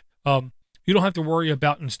code. You don't have to worry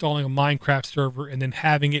about installing a Minecraft server and then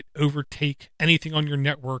having it overtake anything on your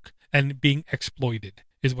network and being exploited,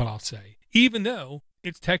 is what I'll say. Even though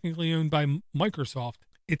it's technically owned by Microsoft,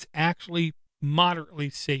 it's actually moderately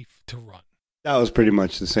safe to run. That was pretty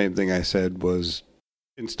much the same thing I said, was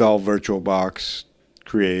install VirtualBox,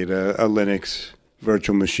 create a Linux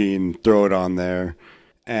virtual machine, throw it on there,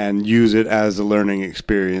 and use it as a learning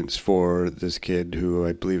experience for this kid who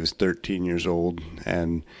I believe is 13 years old,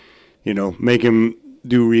 and, you know, make him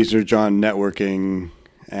do research on networking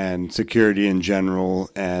and security in general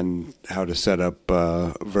and how to set up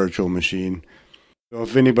a virtual machine. So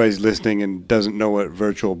if anybody's listening and doesn't know what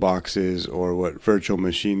VirtualBox is or what virtual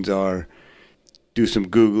machines are, do some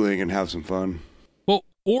Googling and have some fun. Well,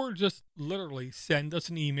 or just literally send us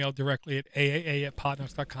an email directly at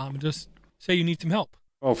aaa@podnuts.com and just say you need some help.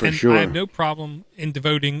 Oh, for sure. I have no problem in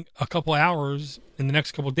devoting a couple hours in the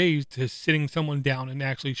next couple of days to sitting someone down and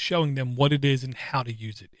actually showing them what it is and how to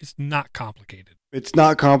use it. It's not complicated. It's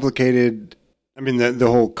not complicated. I mean, the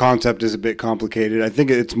whole concept is a bit complicated. I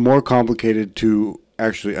think it's more complicated to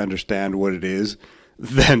actually understand what it is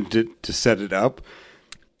than to set it up.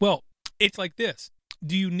 Well, it's like this.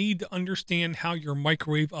 Do you need to understand how your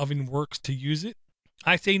microwave oven works to use it?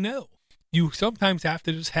 I say no. You sometimes have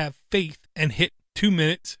to just have faith and hit 2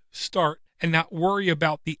 minutes, start, and not worry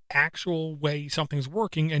about the actual way something's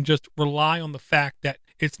working and just rely on the fact that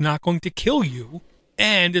it's not going to kill you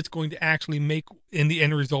and it's going to actually make in the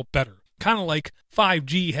end result better. Kind of like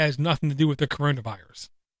 5G has nothing to do with the coronavirus.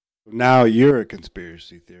 Now you're a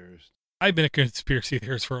conspiracy theorist. I've been a conspiracy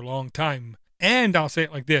theorist for a long time. And I'll say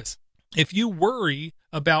it like this. If you worry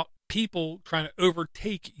about people trying to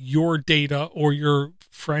overtake your data or your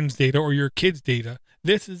friend's data or your kid's data,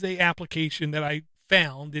 this is a application that I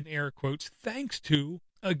found in air quotes thanks to,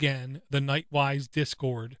 again, the Nightwise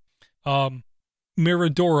Discord.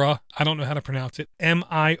 Miradore, I don't know how to pronounce it,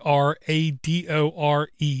 Miradore.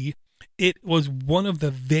 It was one of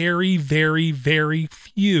the very, very, very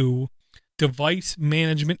few device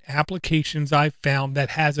management applications I've found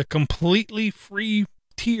that has a completely free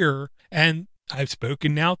tier, and I've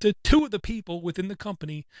spoken now to 2 of the people within the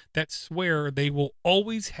company that swear they will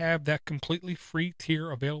always have that completely free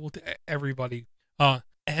tier available to everybody.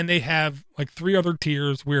 And they have like 3 other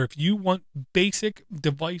tiers where if you want basic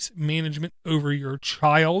device management over your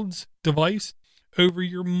child's device, over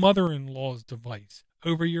your mother-in-law's device,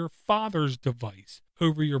 over your father's device,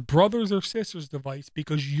 over your brother's or sister's device,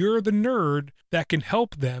 because you're the nerd that can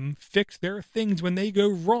help them fix their things when they go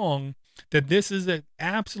wrong, that this is an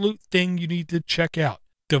absolute thing you need to check out.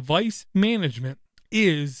 Device management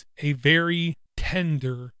is a very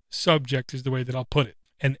tender subject, is the way that I'll put it.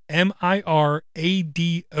 And Miradore,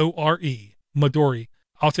 Midori,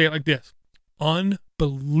 I'll say it like this.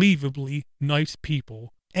 Unbelievably nice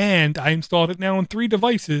people. And I installed it now on 3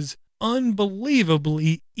 devices.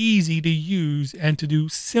 Unbelievably easy to use and to do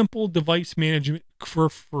simple device management for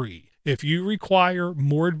free. If you require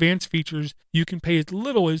more advanced features, you can pay as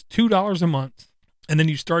little as $2 a month, and then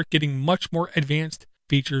you start getting much more advanced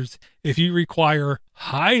features. If you require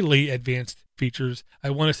highly advanced features, I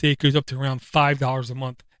want to say it goes up to around $5 a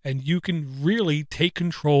month, and you can really take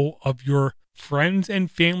control of your friends and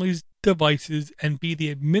family's devices and be the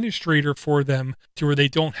administrator for them to where they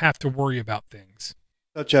don't have to worry about things.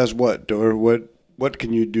 Such as what, Dor? What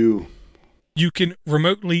can you do? You can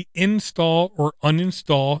remotely install or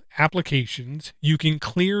uninstall applications. You can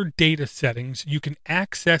clear data settings. You can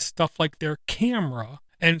access stuff like their camera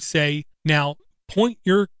and say, now point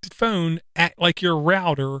your phone at like your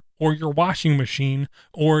router or your washing machine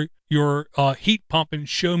or your heat pump and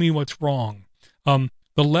show me what's wrong. The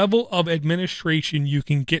level of administration you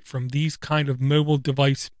can get from these kind of mobile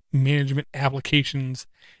device management applications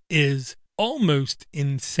is almost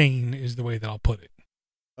insane, is the way that I'll put it.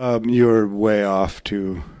 You're way off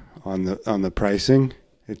too on the pricing.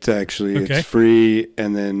 It's actually Okay. It's free,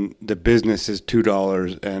 and then the business is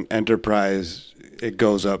 $2, and enterprise it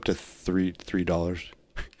goes up to $3.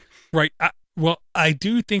 Right. I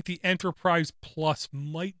do think the Enterprise Plus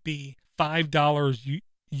might be $5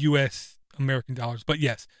 US American dollars, but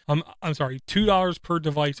yes, I'm sorry, $2 per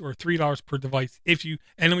device or $3 per device. And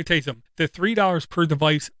let me tell you something, the $3 per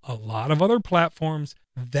device, a lot of other platforms,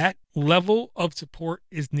 that level of support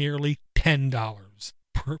is nearly $10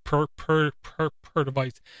 per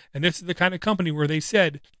device. And this is the kind of company where they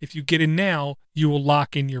said, if you get in now, you will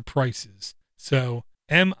lock in your prices. So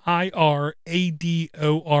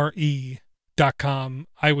miradore.com,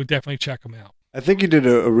 I would definitely check them out. I think you did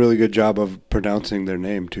a really good job of pronouncing their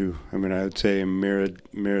name too. I mean, I would say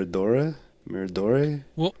Miradore.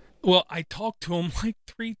 Well, I talked to him like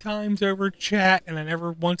 3 times over chat, and I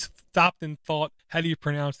never once stopped and thought, how do you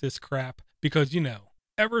pronounce this crap? Because,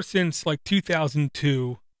 ever since like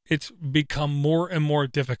 2002, it's become more and more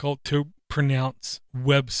difficult to pronounce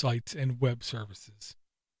websites and web services.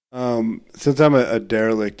 Since I'm a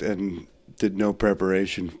derelict and did no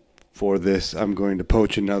preparation for this, I'm going to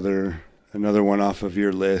poach another one off of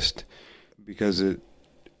your list because it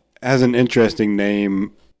has an interesting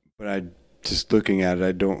name, but just looking at it,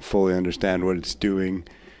 I don't fully understand what it's doing.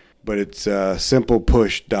 But it's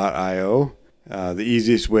simplepush.io, the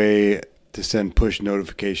easiest way to send push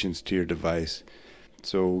notifications to your device.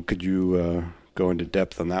 So could you go into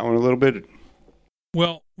depth on that one a little bit?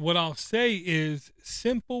 Well, what I'll say is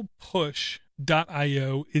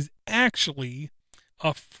simplepush.io is actually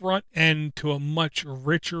a front end to a much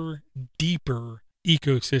richer, deeper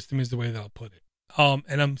ecosystem is the way that I'll put it.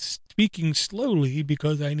 And I'm speaking slowly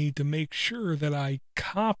because I need to make sure that I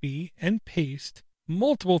copy and paste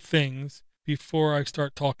multiple things before I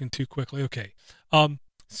start talking too quickly. Okay.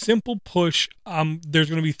 Simple Push. There's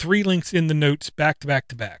going to be 3 links in the notes back to back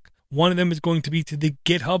to back. One of them is going to be to the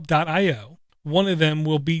github.io. One of them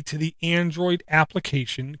will be to the Android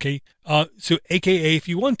application. Okay. So AKA, if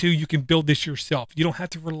you want to, you can build this yourself. You don't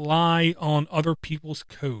have to rely on other people's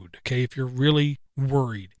code. Okay. If you're really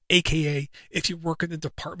worried, AKA, if you work at the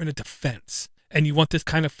Department of Defense and you want this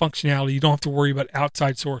kind of functionality, you don't have to worry about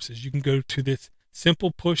outside sources. You can go to this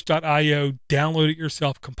simplepush.io, download it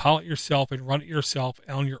yourself, compile it yourself, and run it yourself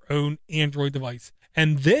on your own Android device.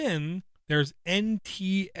 And then there's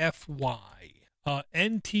NTFY.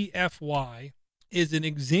 NTFY is an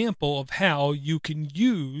example of how you can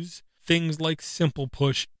use things like Simple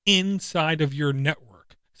Push inside of your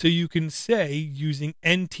network. So you can say, using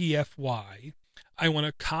NTFY, I want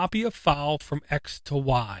to copy a file from X to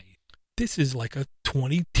Y. This is like a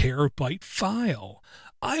 20 terabyte file.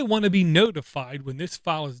 I want to be notified when this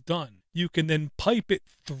file is done. You can then pipe it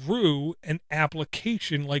through an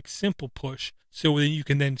application like Simple Push, so then you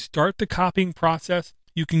can then start the copying process.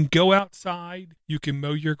 You can go outside. You can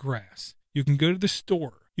mow your grass. You can go to the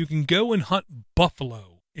store. You can go and hunt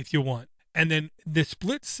buffalo if you want. And then the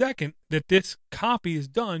split second that this copy is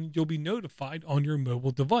done, you'll be notified on your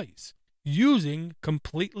mobile device using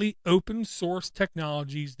completely open source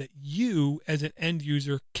technologies that you as an end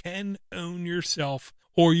user can own yourself,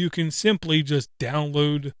 or you can simply just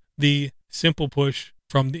download the Simple Push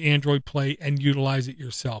from the Android Play and utilize it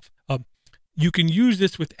yourself. You can use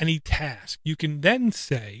this with any task. You can then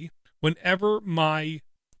say, whenever my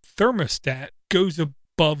thermostat goes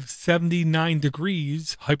above 79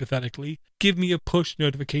 degrees, hypothetically, give me a push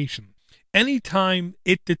notification. Anytime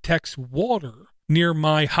it detects water near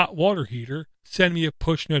my hot water heater, send me a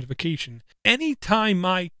push notification. Anytime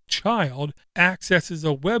my child accesses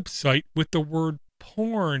a website with the word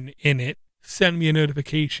porn in it, send me a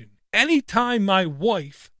notification. Anytime my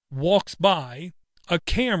wife walks by a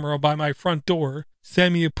camera by my front door,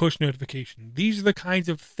 send me a push notification. These are the kinds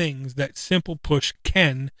of things that Simple Push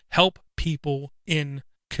can help people in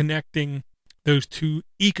connecting those two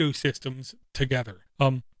ecosystems together.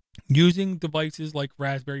 Using devices like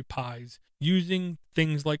Raspberry Pis, using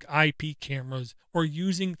things like IP cameras, or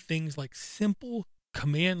using things like simple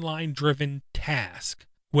command line driven task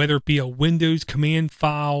whether it be a Windows command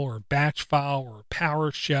file or batch file or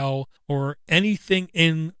PowerShell or anything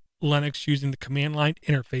in Linux using the command line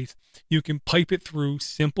interface, you can pipe it through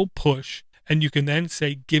simple push, and you can then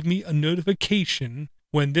say, give me a notification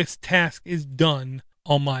when this task is done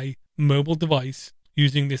on my mobile device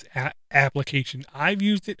using this application. I've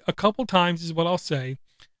used it a couple times is what I'll say.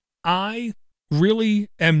 I really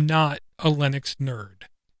am not a Linux nerd.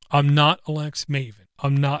 I'm not a Linux maven.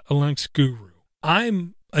 I'm not a Linux guru.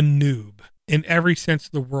 I'm a noob in every sense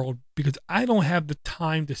of the word because I don't have the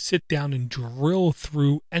time to sit down and drill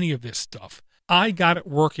through any of this stuff. I got it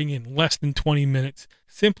working in less than 20 minutes,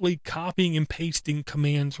 simply copying and pasting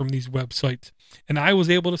commands from these websites. And I was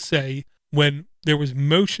able to say when there was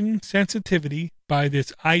motion sensitivity by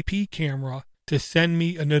this IP camera to send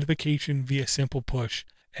me a notification via simple push.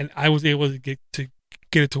 And I was able to get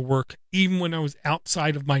it to work even when I was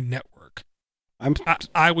outside of my network.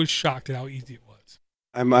 I was shocked at how easy it was.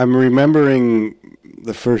 I'm remembering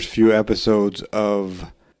the first few episodes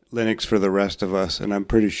of Linux for the Rest of Us, and I'm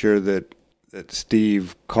pretty sure that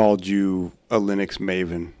Steve called you a Linux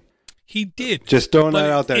maven. He did. Just throwing that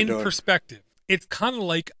out there. In perspective, it's kind of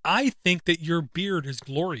like, I think that your beard is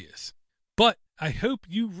glorious, but I hope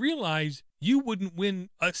you realize you wouldn't win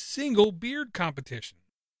a single beard competition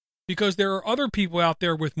because there are other people out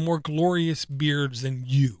there with more glorious beards than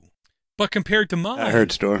you. But compared to mine, I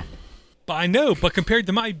heard store. But I know, but compared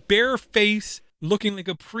to my bare face looking like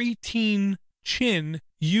a preteen chin,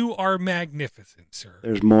 you are magnificent, sir.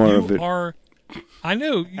 There's more of it. I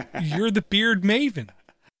know, you're the beard maven.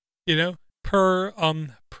 You know,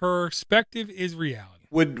 perspective is reality.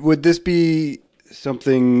 Would this be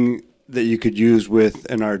something that you could use with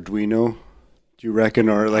an Arduino, do you reckon,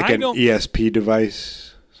 or like an ESP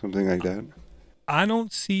device, something like that? I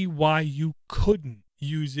don't see why you couldn't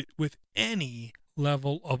use it with any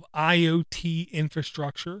level of IoT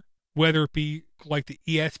infrastructure, whether it be like the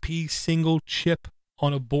ESP single chip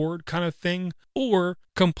on a board kind of thing, or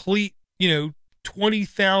complete,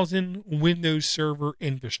 20,000 Windows Server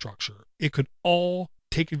infrastructure. It could all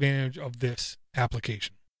take advantage of this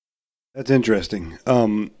application. That's interesting.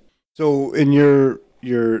 So in your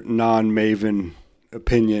non-Maven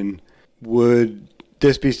opinion, would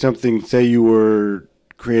this be something, say you were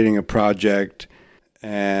creating a project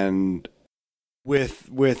and with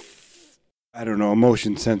I don't know, a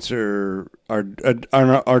motion sensor, an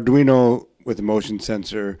Arduino with a motion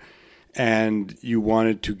sensor, and you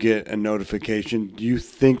wanted to get a notification, do you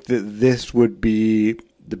think that this would be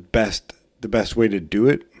the best way to do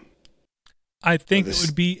it? I think it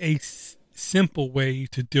would be a simple way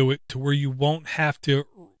to do it to where you won't have to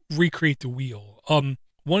recreate the wheel.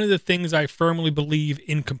 One of the things I firmly believe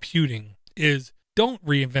in computing is don't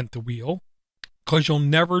reinvent the wheel, because you'll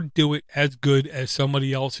never do it as good as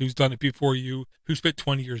somebody else who's done it before you, who spent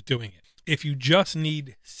 20 years doing it. If you just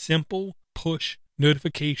need simple push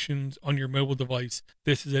notifications on your mobile device,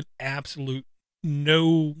 this is an absolute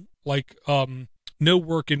no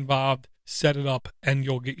work involved. Set it up and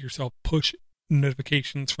you'll get yourself push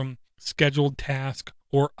notifications from scheduled tasks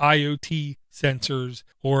or IoT sensors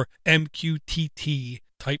or MQTT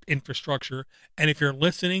type infrastructure. And if you're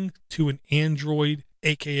listening to an Android,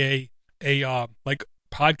 aka a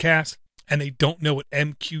podcast, and they don't know what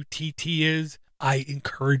MQTT is, I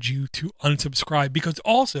encourage you to unsubscribe, because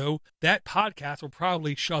also that podcast will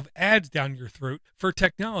probably shove ads down your throat for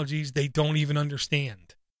technologies they don't even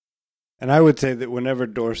understand. And I would say that whenever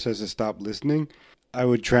Dor says to stop listening, I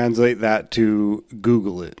would translate that to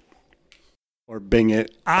Google it or Bing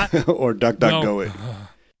it or DuckDuckGo it.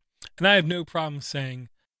 And I have no problem saying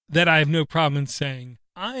that. I have no problem in saying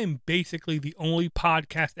I am basically the only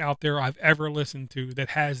podcast out there I've ever listened to that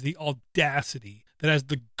has the audacity, that has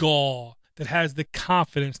the gall, that has the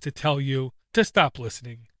confidence to tell you to stop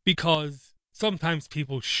listening, because sometimes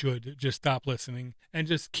people should just stop listening and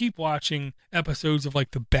just keep watching episodes of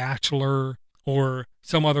like The Bachelor or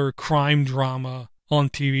some other crime drama on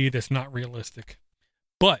TV that's not realistic.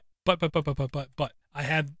 But I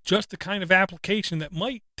have just the kind of application that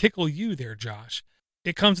might tickle you there, Josh.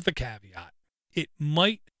 It comes with a caveat. It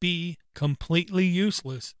might be completely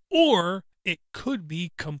useless, or it could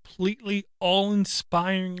be completely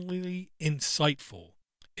awe-inspiringly insightful.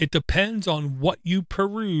 It depends on what you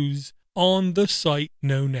peruse on the site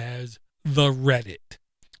known as the Reddit.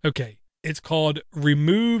 Okay, it's called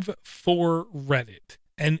Remove for Reddit.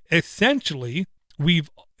 And essentially,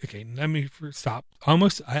 let me stop.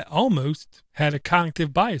 I almost had a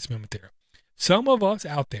cognitive bias moment there. Some of us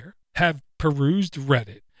out there have perused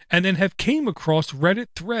Reddit and then have came across Reddit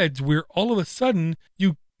threads where all of a sudden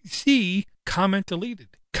you see comment deleted.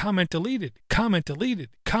 comment deleted, comment deleted,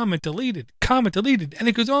 comment deleted, comment deleted. And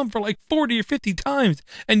it goes on for like 40 or 50 times.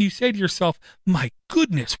 And you say to yourself, my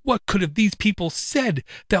goodness, what could have these people said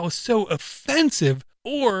that was so offensive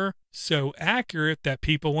or so accurate that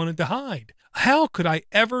people wanted to hide? How could I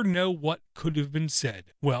ever know what could have been said?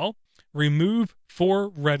 Well, remove for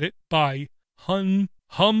Reddit by Hum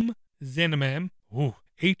Zanaman,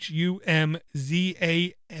 Humzaman,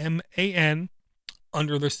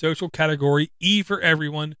 under the social category E for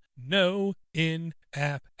everyone. No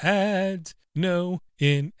in-app ads, no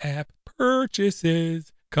in-app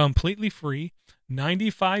purchases. Completely free,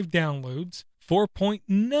 95 downloads,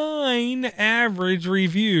 4.9 average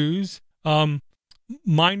reviews,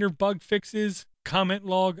 minor bug fixes, comment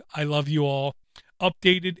log, I love you all.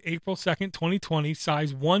 Updated April 2nd, 2020,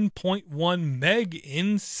 size 1.1 meg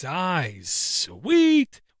in size.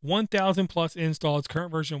 Sweet! 1,000 plus installs.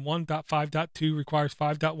 Current version 1.5.2 requires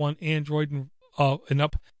 5.1 Android and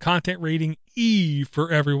up. Content rating E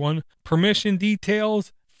for everyone. Permission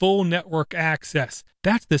details, full network access.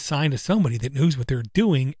 That's the sign of somebody that knows what they're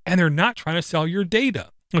doing and they're not trying to sell your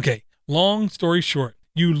data. Okay, long story short.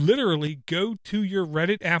 You literally go to your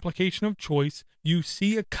Reddit application of choice. You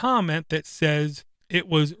see a comment that says it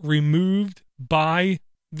was removed by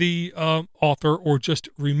the author or just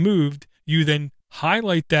removed. You then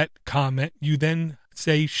highlight that comment. You then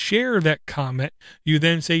say share that comment. You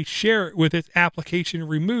then say share it with its application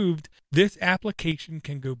removed. This application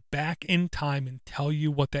can go back in time and tell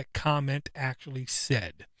you what that comment actually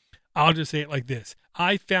said. I'll just say it like this.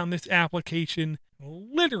 I found this application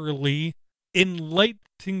literally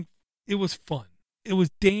enlightening. It was fun. It was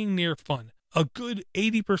dang near fun. A good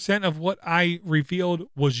 80% of what I revealed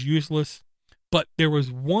was useless, but there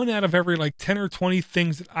was one out of every like 10 or 20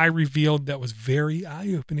 things that I revealed that was very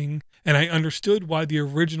eye-opening, and I understood why the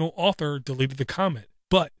original author deleted the comment.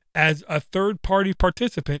 But as a third-party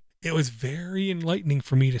participant, it was very enlightening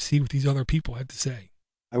for me to see what these other people had to say.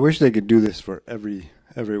 I wish they could do this for every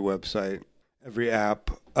website, every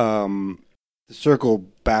app. To circle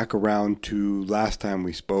back around to last time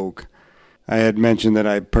we spoke, I had mentioned that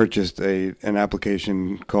I purchased an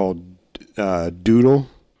application called Doodle,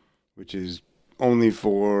 which is only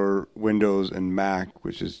for Windows and Mac,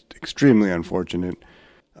 which is extremely unfortunate.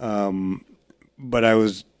 But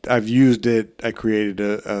I've used it. I created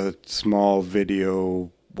a small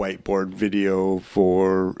whiteboard video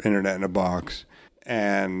for Internet in a Box,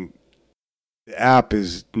 and the app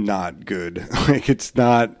is not good.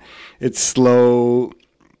 It's slow.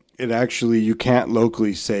 It actually, you can't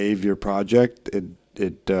locally save your project. It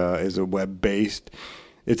is a web-based.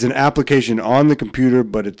 It's an application on the computer,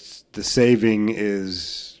 but the saving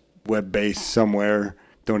is web-based somewhere.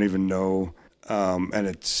 Don't even know. And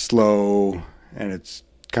it's slow, and it's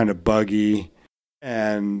kind of buggy.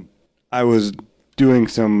 And I was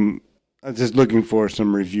just looking for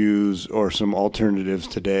some reviews or some alternatives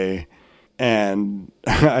today. And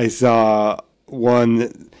I saw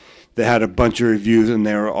one that had a bunch of reviews, and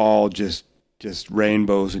they were all just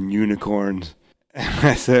rainbows and unicorns. And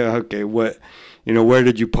I said, okay, where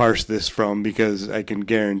did you parse this from? Because I can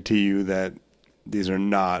guarantee you that these are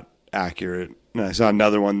not accurate. And I saw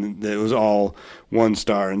another one that was all 1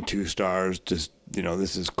 star and 2 stars. Just,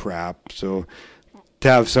 this is crap. So to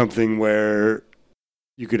have something where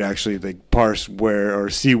you could actually parse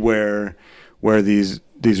see where these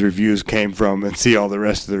reviews came from and see all the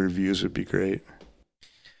rest of the reviews would be great.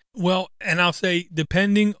 Well, and I'll say,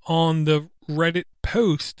 depending on the Reddit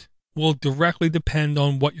post will directly depend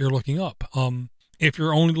on what you're looking up. If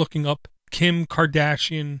you're only looking up Kim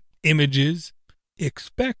Kardashian images,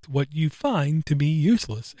 expect what you find to be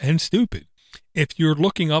useless and stupid. If you're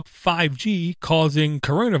looking up 5G causing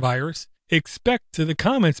coronavirus, expect the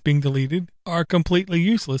comments being deleted are completely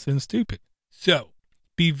useless and stupid. So,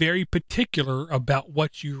 be very particular about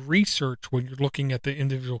what you research when you're looking at the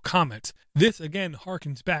individual comments. This, again,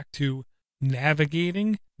 harkens back to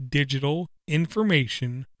navigating digital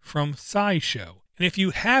information from SciShow. And if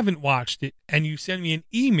you haven't watched it and you send me an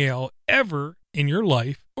email ever in your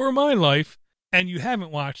life or my life and you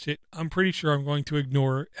haven't watched it, I'm pretty sure I'm going to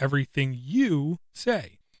ignore everything you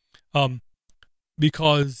say.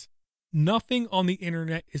 Because nothing on the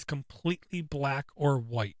internet is completely black or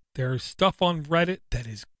white. There's stuff on Reddit that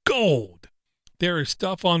is gold. There is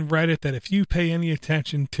stuff on Reddit that if you pay any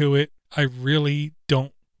attention to it, I really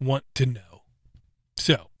don't want to know.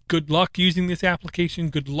 So, good luck using this application.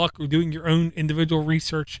 Good luck doing your own individual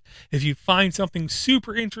research. If you find something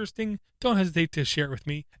super interesting, don't hesitate to share it with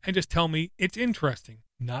me and just tell me it's interesting.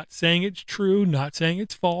 Not saying it's true, not saying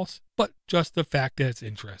it's false, but just the fact that it's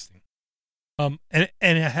interesting. And I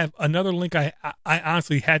have another link I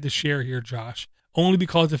honestly had to share here, Josh. only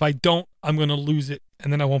because if I don't, I'm going to lose it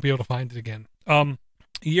and then I won't be able to find it again.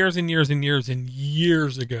 Years and years and years and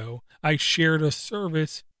years ago, I shared a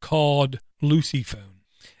service called Lucy Phone.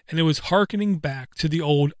 And it was hearkening back to the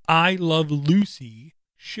old I Love Lucy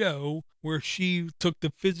show where she took the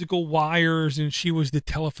physical wires and she was the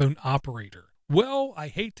telephone operator. Well, I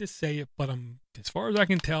hate to say it, but as far as I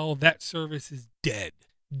can tell, that service is dead.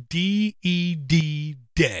 D-E-D,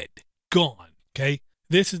 dead. Gone. Okay?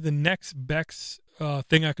 This is the next Bex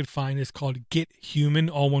thing I could find. It's called Get Human,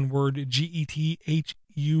 all one word, G-E-T-H-U-M-A-N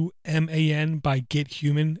by Get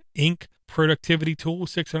Human, Inc. Productivity tool,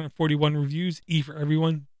 641 reviews. E for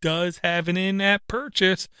Everyone does have an in-app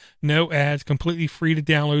purchase. No ads, completely free to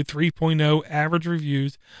download. 3.0 average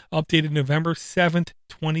reviews. Updated November 7th,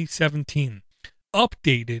 2017.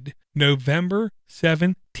 Updated November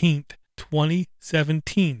 17th,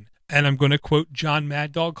 2017. And I'm going to quote John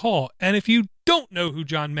Mad Dog Hall. And if you don't know who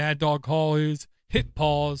John Mad Dog Hall is, hit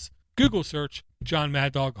pause, Google search John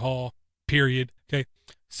Mad Dog Hall, period. Okay.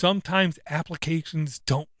 Sometimes applications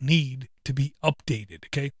don't need to be updated.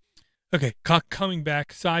 Okay. Okay. Coming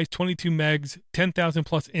back, size 22 megs, 10,000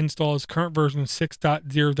 plus installs, current version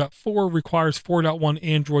 6.0.4, requires 4.1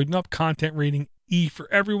 Android and up, content rating E for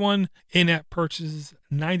Everyone. In-app purchases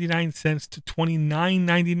 99 cents to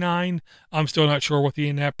 $29.99. I'm still not sure what the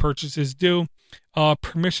in-app purchases do.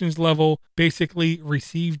 Permissions level, basically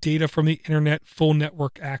receive data from the internet, full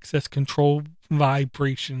network access, control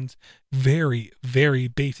vibrations, very, very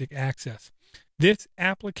basic access. This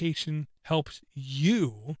application helps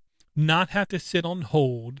you not have to sit on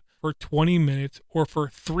hold for 20 minutes or for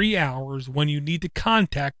 3 hours when you need to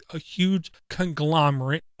contact a huge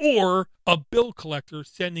conglomerate or a bill collector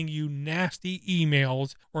sending you nasty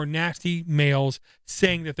emails or nasty mails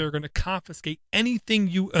saying that they're going to confiscate anything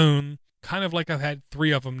you own. Kind of like I've had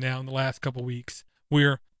 3 of them now in the last couple weeks,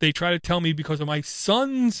 where they try to tell me because of my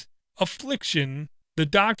son's affliction, the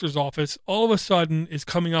doctor's office all of a sudden is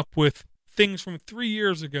coming up with things from 3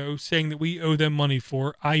 years ago saying that we owe them money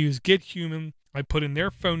for. I use Get Human. I put in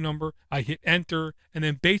their phone number, I hit enter, and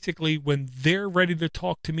then basically when they're ready to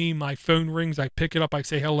talk to me, my phone rings, I pick it up, I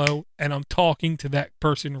say hello, and I'm talking to that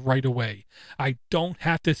person right away. I don't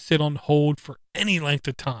have to sit on hold for any length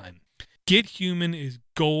of time. Get Human is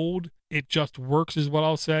gold. It just works is what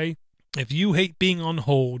I'll say. If you hate being on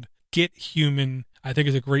hold, Get Human, I think,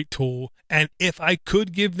 is a great tool. And if I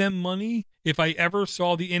could give them money, if I ever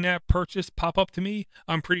saw the in-app purchase pop up to me,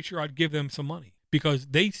 I'm pretty sure I'd give them some money because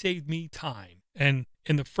they saved me time. And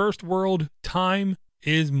in the first world, time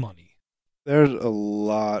is money. There's a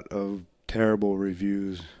lot of terrible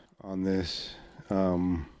reviews on this.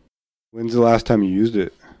 When's the last time you used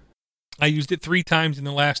it? I used it 3 times in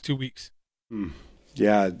the last 2 weeks.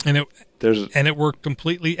 Yeah, and it worked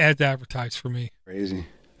completely as advertised for me. Crazy.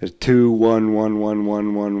 There's 2, 1, 1, 1,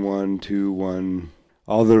 1, 1, 1, 2, 1.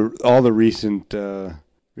 All the recent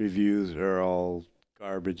reviews are all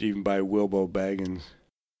garbage, even by Wilbo Baggins.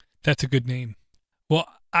 That's a good name. Well,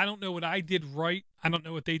 I don't know what I did right. I don't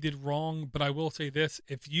know what they did wrong, but I will say this.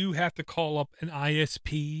 If you have to call up an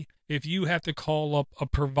ISP, if you have to call up a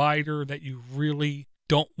provider that you really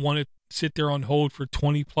don't want to sit there on hold for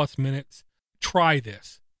 20 plus minutes, try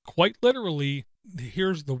this. Quite literally,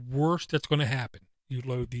 here's the worst that's going to happen. You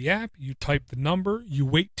load the app, you type the number, you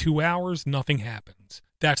wait 2 hours, nothing happens.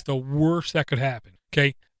 That's the worst that could happen.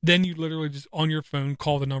 Okay. Then you literally just on your phone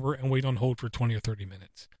call the number and wait on hold for 20 or 30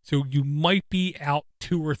 minutes. So you might be out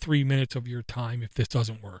 2 or 3 minutes of your time if this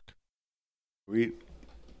doesn't work. Sweet.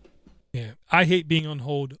 Yeah. I hate being on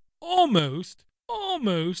hold almost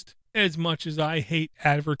as much as I hate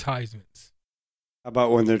advertisements. How about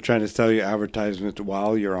when they're trying to sell you advertisements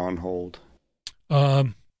while you're on hold?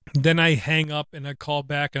 Then I hang up and I call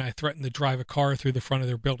back and I threaten to drive a car through the front of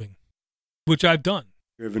their building, which I've done.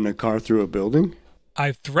 Driven a car through a building?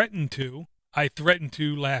 I threatened to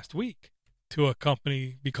last week to a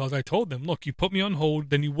company because I told them, look, you put me on hold,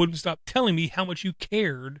 then you wouldn't stop telling me how much you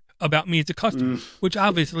cared about me as a customer, which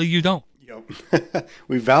obviously you don't. Yep.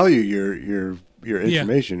 We value your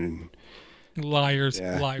information. Yeah. Liars.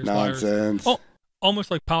 Nonsense. Oh,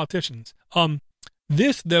 almost like politicians.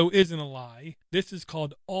 This though isn't a lie. This is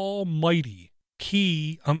called Almighty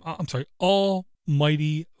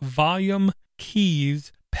Volume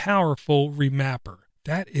Keys Powerful Remapper.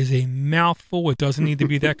 That is a mouthful. It doesn't need to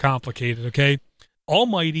be that complicated, okay?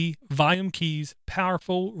 Almighty Volume Keys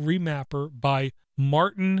Powerful Remapper by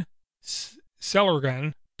Martin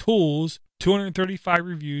Sellergan. Tools, 235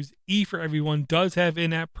 reviews. E for Everyone does have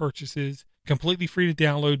in-app purchases. completely free to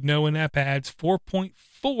download, no in-app ads,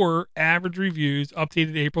 4.4 average reviews,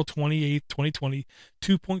 updated April 28th, 2020,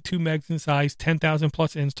 2.2 megs in size, 10,000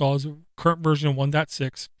 plus installs, current version of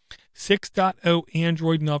 1.6, 6.0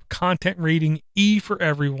 Android and up, content rating E for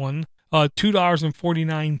everyone,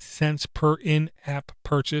 $2.49 per in-app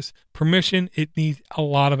purchase. Permission, it needs a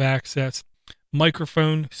lot of access.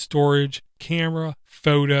 Microphone, storage, camera,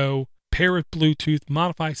 photo, pair with Bluetooth,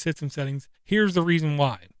 modify system settings. Here's the reason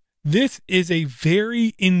why. This is a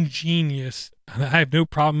very ingenious, and I have no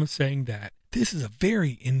problem saying that, this is a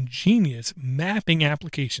very ingenious mapping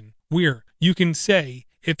application where you can say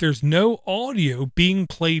if there's no audio being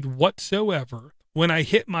played whatsoever, when I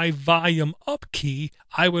hit my volume up key,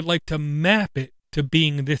 I would like to map it to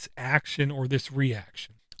being this action or this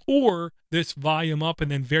reaction. Or this volume up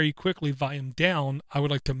and then very quickly volume down, I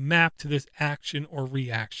would like to map to this action or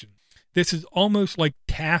reaction. This is almost like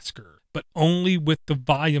Tasker, but only with the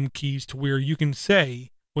volume keys to where you can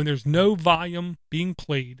say when there's no volume being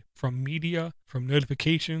played from media, from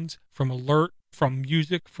notifications, from alert, from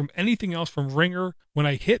music, from anything else, from ringer, when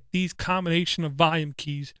I hit these combination of volume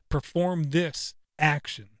keys, perform this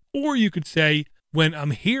action. Or you could say when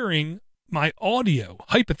I'm hearing my audio,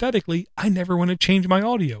 hypothetically, I never want to change my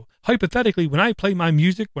audio. Hypothetically, when I play my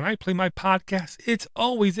music, when I play my podcast, it's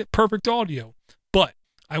always at perfect audio. But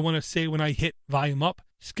I want to say when I hit volume up,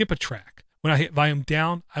 skip a track. When I hit volume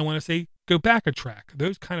down, I want to say go back a track.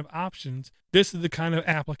 Those kind of options. This is the kind of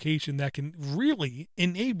application that can really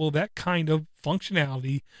enable that kind of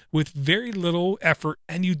functionality with very little effort,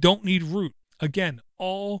 and you don't need root. Again,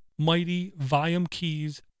 almighty volume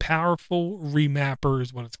keys, powerful remapper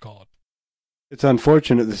is what it's called. It's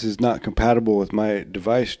unfortunate this is not compatible with my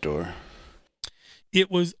device store. It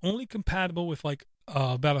was only compatible with like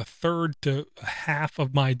about a third to half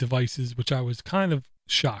of my devices, which I was kind of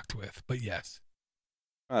shocked with, but yes.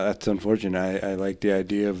 That's unfortunate. I like the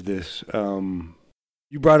idea of this.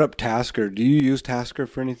 You brought up Tasker. Do you use Tasker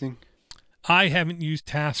for anything? I haven't used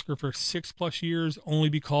Tasker for 6+ years only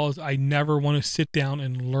because I never want to sit down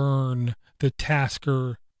and learn the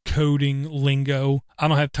Tasker coding lingo. I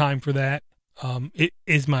don't have time for that. It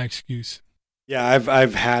is my excuse. Yeah,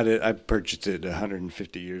 I've had it. I purchased it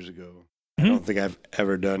 150 years ago. I don't think I've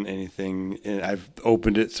ever done anything. And I've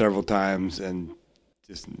opened it several times and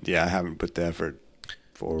I haven't put the effort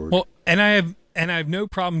forward. Well, and I have no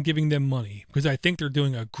problem giving them money because I think they're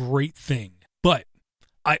doing a great thing. But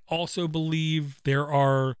I also believe there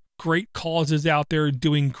are great causes out there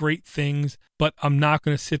doing great things, but I'm not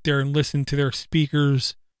going to sit there and listen to their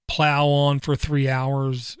speakers plow on for 3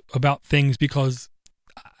 hours about things because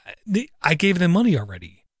I gave them money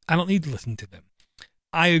already. I don't need to listen to them.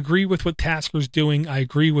 I agree with what Tasker's doing. I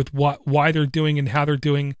agree with why they're doing and how they're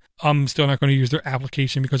doing. I'm still not going to use their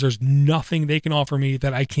application because there's nothing they can offer me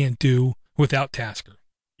that I can't do without Tasker.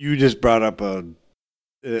 You just brought up an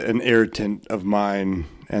irritant of mine,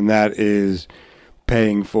 and that is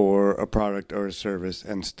paying for a product or a service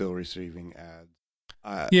and still receiving ads.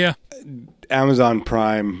 Yeah. Amazon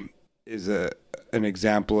Prime is an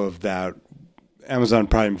example of that. Amazon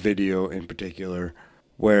Prime Video in particular,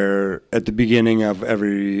 where at the beginning of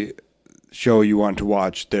every show you want to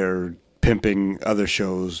watch, they're pimping other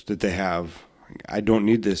shows that they have. I don't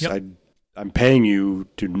need this. Yep. I'm paying you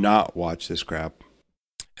to not watch this crap.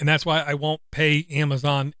 And that's why I won't pay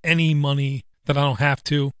Amazon any money that I don't have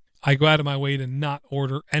to. I go out of my way to not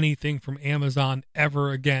order anything from Amazon ever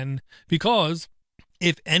again, because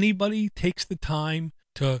if anybody takes the time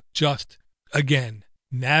to just, again,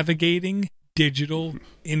 navigating digital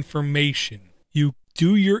information, you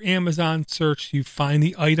do your Amazon search, you find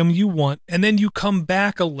the item you want, and then you come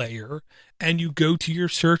back a layer and you go to your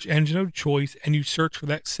search engine of choice and you search for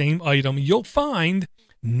that same item, you'll find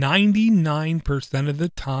 99% of the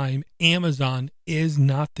time Amazon is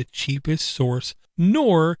not the cheapest source,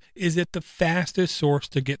 nor is it the fastest source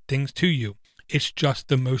to get things to you. It's just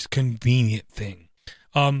the most convenient thing.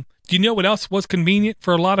 Do you know what else was convenient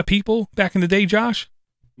for a lot of people back in the day, Josh?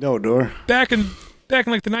 No, Dor. Back in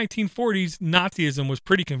like the 1940s, Nazism was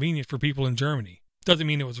pretty convenient for people in Germany. Doesn't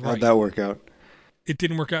mean it was right. How'd that work out? It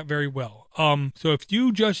didn't work out very well. So if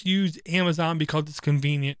you just use Amazon because it's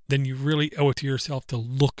convenient, then you really owe it to yourself to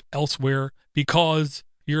look elsewhere because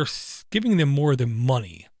you're giving them more than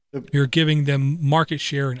money. You're giving them market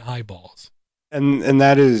share and eyeballs. And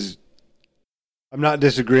that is, I'm not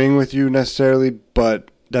disagreeing with you necessarily, but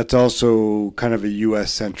that's also kind of a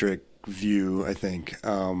U.S.-centric view, I think.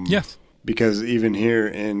 Yes. Because even here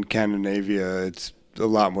in Scandinavia, it's a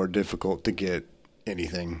lot more difficult to get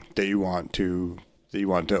anything that you want to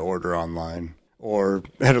order online or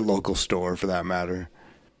at a local store for that matter.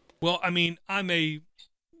 Well, I mean, I'm a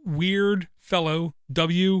weird fellow,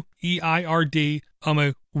 WEIRD. I'm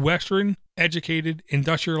a Western, educated,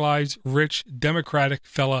 industrialized, rich, democratic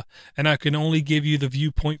fella, and I can only give you the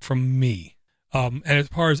viewpoint from me. And as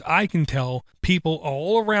far as I can tell, people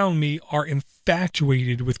all around me are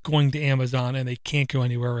infatuated with going to Amazon and they can't go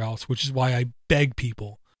anywhere else, which is why I beg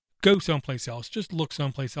people, go someplace else. Just look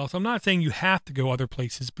someplace else. I'm not saying you have to go other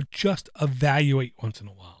places, but just evaluate once in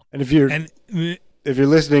a while. And if you're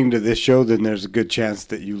listening to this show, then there's a good chance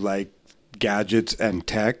that you like gadgets and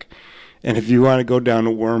tech. And if you want to go down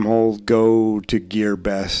a wormhole, go to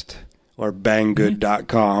GearBest or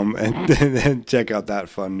Banggood.com and then check out that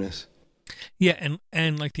funness. Yeah,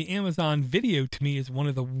 and like the Amazon Video to me is one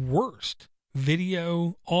of the worst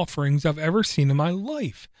video offerings I've ever seen in my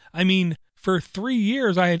life. I mean, for 3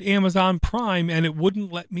 years I had Amazon Prime and it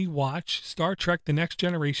wouldn't let me watch Star Trek The Next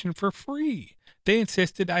Generation for free. They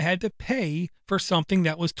insisted I had to pay for something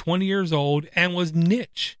that was 20 years old and was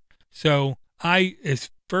niche. So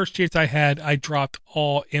as first chance I had, I dropped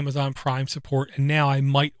all Amazon Prime support, and now I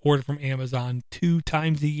might order from Amazon 2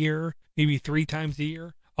 times a year, maybe 3 times a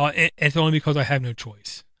year. It's only because I have no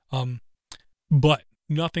choice. But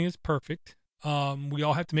nothing is perfect. We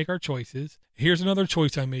all have to make our choices. Here's another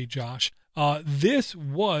choice I made, Josh. This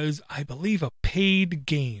was, I believe, a paid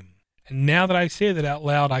game. And now that I say that out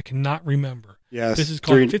loud, I cannot remember. Yes. This is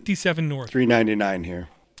called 57 North. $3.99 here.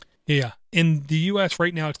 Yeah. In the U.S.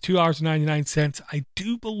 right now, it's $2.99. I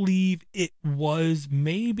do believe it was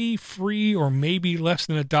maybe free or maybe less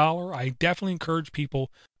than $1. I definitely encourage people,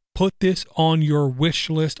 put this on your wish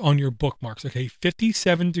list, on your bookmarks. Okay,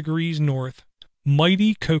 57 Degrees North,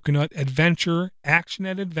 Mighty Coconut Adventure, Action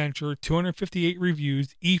and Adventure, 258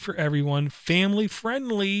 reviews, E for everyone, family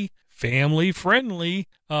friendly.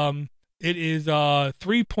 It is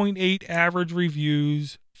 3.8 average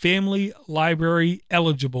reviews, family library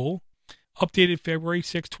eligible. Updated February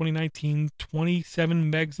 6, 2019,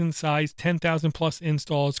 27 megs in size, 10,000 plus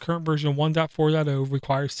installs. Current version 1.4.0,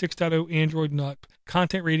 requires 6.0 Android nut.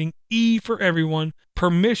 Content rating E for everyone.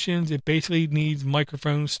 Permissions, it basically needs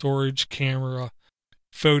microphone, storage, camera,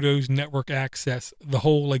 photos, network access, the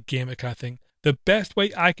whole like gamut kind of thing. The best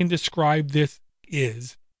way I can describe this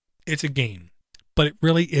is it's a game, but it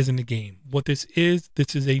really isn't a game. What this is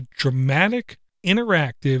a dramatic,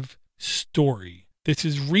 interactive story. This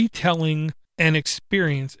is retelling an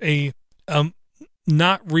experience, a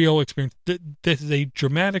not real experience. This is a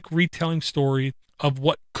dramatic retelling story of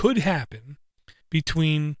what could happen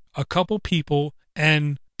between a couple people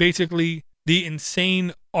and basically the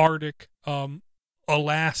insane Arctic,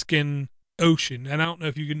 Alaskan ocean. And I don't know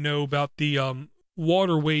if you know about the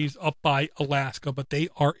waterways up by Alaska, but they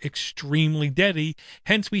are extremely deadly.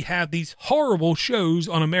 Hence, we have these horrible shows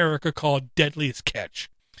on America called Deadliest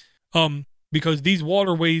Catch. Because these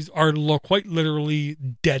waterways are quite literally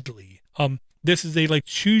deadly. This is a like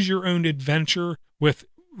choose your own adventure with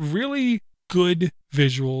really good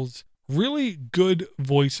visuals, really good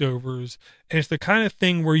voiceovers, and it's the kind of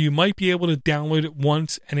thing where you might be able to download it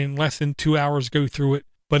once and in less than 2 hours go through it.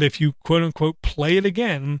 But if you quote unquote play it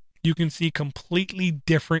again, you can see completely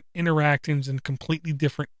different interactions and completely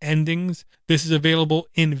different endings. This is available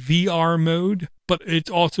in VR mode, but it's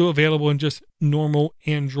also available in just normal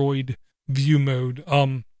Android view mode.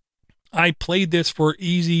 I played this for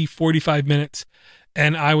easy 45 minutes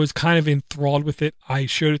and I was kind of enthralled with it. I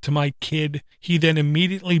showed it to my kid. He then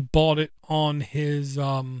immediately bought it on his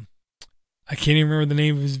I can't even remember the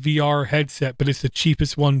name of his VR headset, but it's the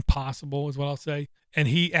cheapest one possible is what I'll say. And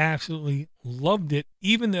he absolutely loved it,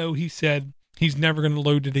 even though he said he's never going to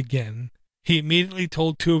load it again. He immediately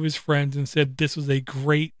told 2 of his friends and said this was a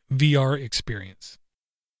great VR experience.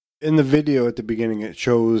 In the video at the beginning, it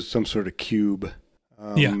shows some sort of cube.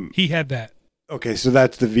 Yeah, he had that. Okay, so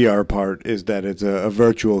that's the VR part, is that it's a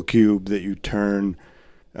virtual cube that you turn.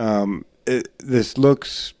 This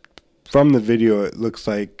looks, from the video, it looks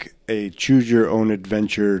like a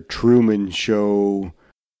choose-your-own-adventure Truman Show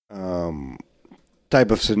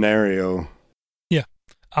type of scenario. Yeah,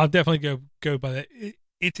 I'll definitely go by that.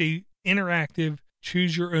 It's a interactive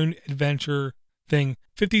choose-your-own-adventure thing.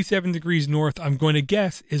 57 Degrees North, I'm going to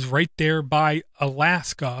guess, is right there by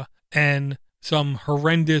Alaska and some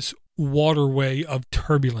horrendous waterway of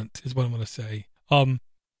turbulence is what I'm going to say.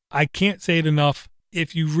 I can't say it enough.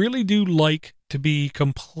 If you really do like to be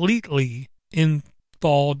completely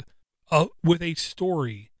enthralled with a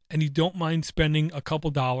story and you don't mind spending a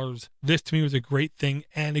couple dollars, this to me was a great thing.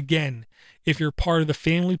 And again, if you're part of the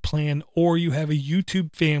family plan or you have a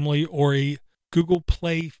YouTube family or a Google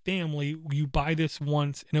Play family, you buy this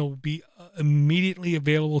once and it will be immediately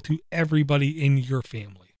available to everybody in your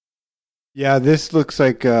family. Yeah, this looks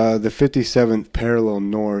like the 57th parallel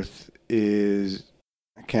north is.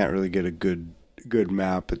 I can't really get a good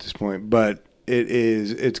map at this point, but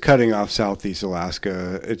it's cutting off southeast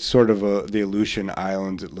Alaska. It's sort of the Aleutian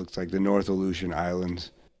Islands. It looks like the North Aleutian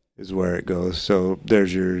Islands is where it goes. So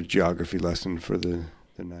there's your geography lesson for the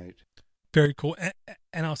night. Very cool.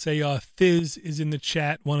 And I'll say, Thiz is in the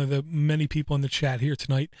chat, one of the many people in the chat here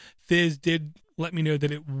tonight. Thiz did let me know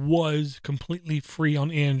that it was completely free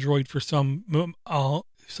on Android for some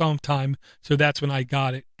time, so that's when I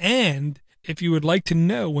got it. And if you would like to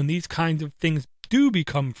know when these kinds of things do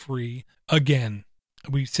become free, again,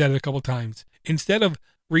 we said it a couple times, instead of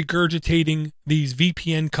regurgitating these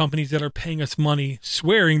VPN companies that are paying us money,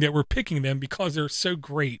 swearing that we're picking them because they're so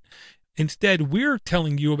great, instead, we're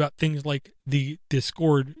telling you about things like the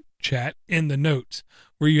Discord chat in the notes,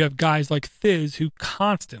 where you have guys like Thiz who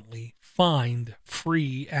constantly find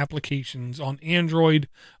free applications on Android,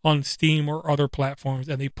 on Steam, or other platforms,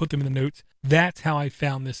 and they put them in the notes. That's how I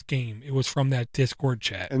found this game. It was from that Discord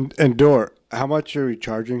chat. And Dor, how much are we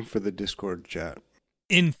charging for the Discord chat?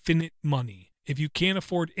 Infinite money. If you can't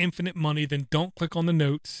afford infinite money, then don't click on the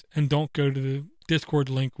notes and don't go to the Discord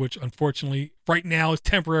link, which unfortunately right now is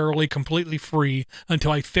temporarily completely free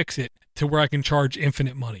until I fix it to where I can charge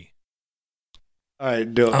infinite money. All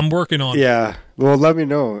right, Dor. I'm working on it. Yeah, well, let me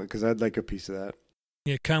know because I'd like a piece of that.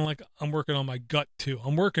 Yeah, kind of like I'm working on my gut too.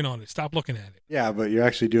 I'm working on it. Stop looking at it. Yeah, but you're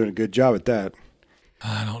actually doing a good job at that.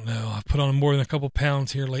 I don't know. I've put on more than a couple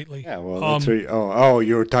pounds here lately. Yeah, well, that's what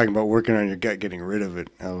you were talking about working on your gut, getting rid of it.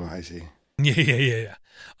 Oh, I see. Yeah.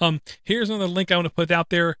 Here's another link I want to put out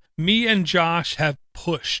there. Me and Josh have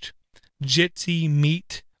pushed Jitsi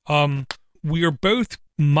Meet. We are both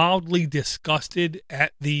mildly disgusted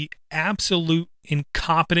at the absolute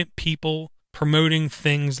incompetent people promoting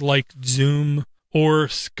things like Zoom or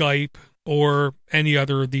Skype or any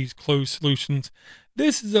other of these closed solutions.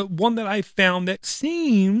 This is one that I found that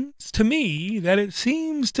seems to be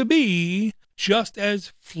just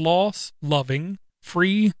as floss-loving,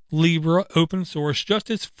 free Libra, open source, just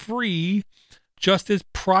as free, just as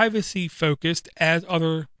privacy-focused as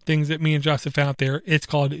other things that me and Josh have found out there. It's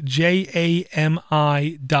called jami.net.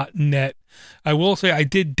 I will say I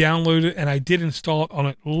did download it and I did install it on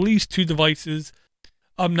at least 2 devices.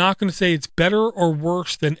 I'm not going to say it's better or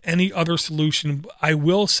worse than any other solution. I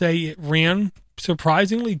will say it ran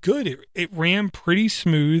surprisingly good. It ran pretty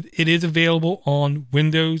smooth. It is available on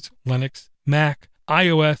Windows, Linux, Mac,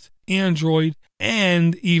 iOS, Android,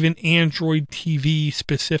 and even Android TV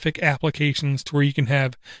specific applications to where you can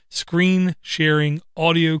have screen sharing,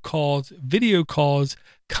 audio calls, video calls,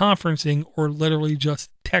 conferencing, or literally just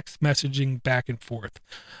text messaging back and forth.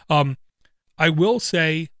 I will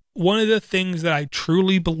say one of the things that I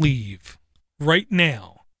truly believe right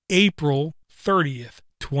now, April 30th,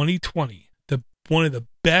 2020, one of the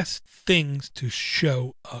best things to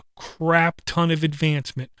show a crap ton of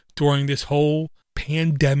advancement during this whole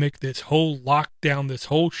pandemic, this whole lockdown, this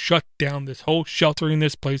whole shutdown, this whole sheltering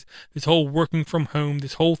this place, this whole working from home,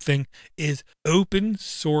 this whole thing is open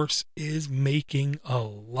source is making a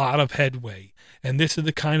lot of headway. And this is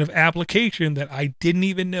the kind of application that I didn't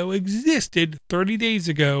even know existed 30 days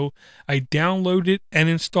ago. I download it and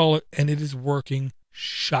install it, and it is working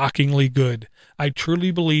shockingly good. I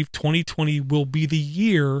truly believe 2020 will be the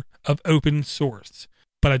year of open source,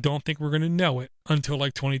 but I don't think we're going to know it until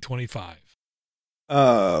like 2025.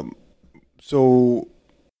 So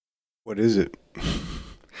what is it?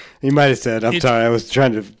 You might have said, sorry, I was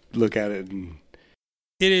trying to look at it.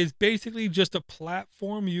 It is basically just a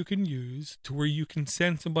platform you can use to where you can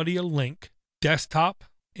send somebody a link, desktop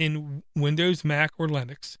in Windows, Mac, or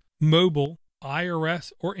Linux, mobile,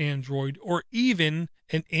 iOS or Android, or even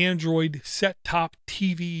an Android set-top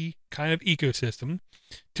TV kind of ecosystem,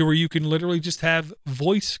 to where you can literally just have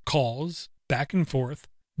voice calls back and forth,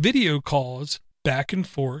 video calls back and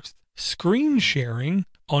forth, screen sharing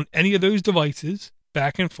on any of those devices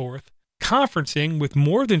back and forth, conferencing with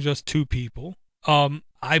more than just 2 people.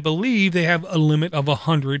 I believe they have a limit of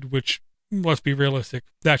 100, which, let's be realistic,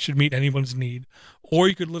 that should meet anyone's need. Or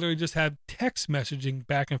you could literally just have text messaging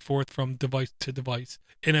back and forth from device to device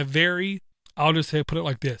in a very, I'll just say, put it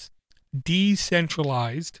like this,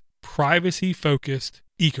 decentralized, privacy-focused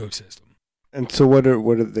ecosystem. And so what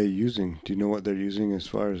are they using? Do you know what they're using as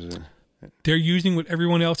far as... They're using what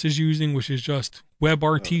everyone else is using, which is just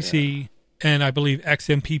WebRTC and I believe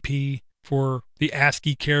XMPP for the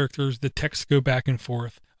ASCII characters. The texts go back and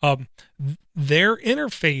forth. Their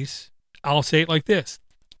interface, I'll say it like this,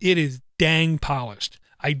 it is dang polished.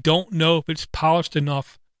 I don't know if it's polished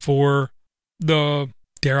enough for the,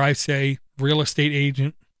 dare I say, real estate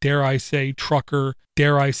agent dare I say trucker,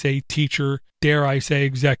 dare I say teacher, dare I say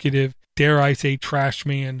executive, dare I say trash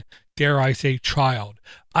man, dare I say child.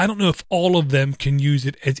 I don't know if all of them can use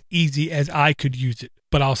it as easy as I could use it,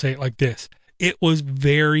 but I'll say it like this. It was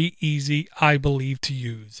very easy, I believe, to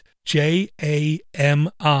use. JAMI.net.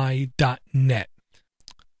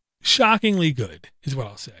 Shockingly good is what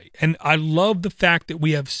I'll say. And I love the fact that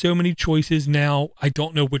we have so many choices now. I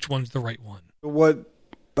don't know which one's the right one.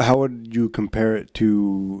 How would you compare it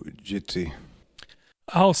to Jitsi?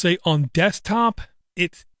 I'll say on desktop,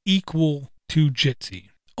 it's equal to Jitsi.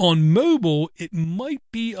 On mobile, it might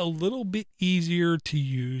be a little bit easier to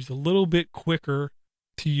use, a little bit quicker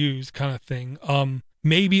to use kind of thing.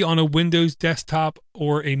 Maybe on a Windows desktop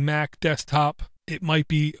or a Mac desktop, it might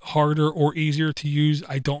be harder or easier to use.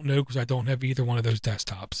 I don't know because I don't have either one of those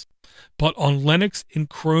desktops. But on Linux, in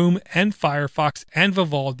Chrome and Firefox and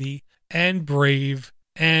Vivaldi and Brave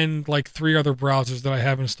and like 3 other browsers that I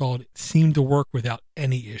have installed, it seemed to work without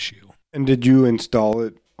any issue. And did you install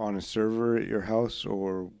it on a server at your house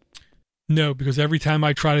or? No, because every time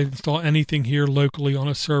I try to install anything here locally on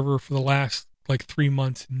a server for the last like 3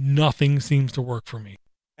 months, nothing seems to work for me.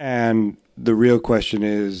 And the real question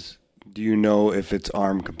is, do you know if it's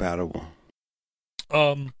ARM compatible?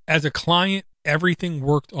 As a client, everything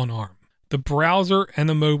worked on ARM. The browser and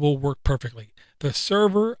the mobile worked perfectly. The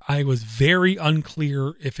server, I was very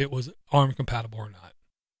unclear if it was ARM compatible or not.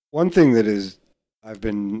 One thing that I've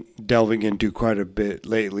been delving into quite a bit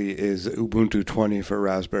lately is Ubuntu 20 for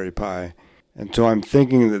Raspberry Pi. And so I'm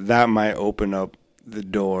thinking that might open up the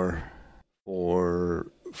door for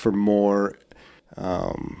more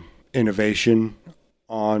innovation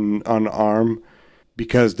on ARM,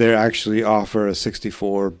 because they actually offer a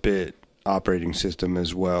 64-bit operating system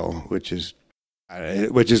as well, which is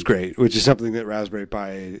great, which is something that Raspberry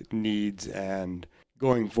Pi needs. And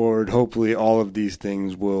going forward, hopefully all of these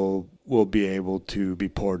things will be able to be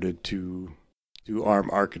ported to ARM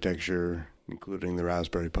architecture, including the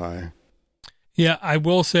Raspberry Pi. Yeah, I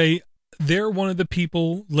will say they're one of the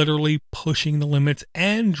people literally pushing the limits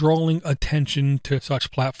and drawing attention to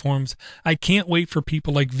such platforms. I can't wait for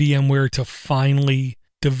people like VMware to finally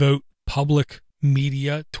devote public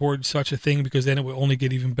media towards such a thing, because then it will only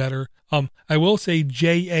get even better. I will say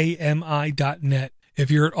JAMI.net.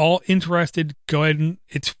 If you're at all interested, go ahead and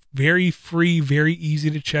it's very free, very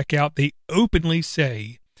easy to check out. They openly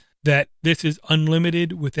say that this is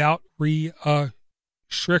unlimited without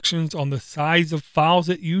restrictions on the size of files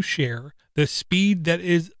that you share, the speed that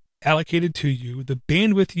is allocated to you, the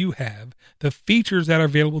bandwidth you have, the features that are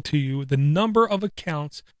available to you, the number of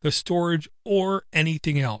accounts, the storage, or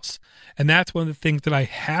anything else. And that's one of the things that I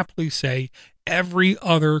happily say every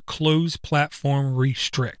other closed platform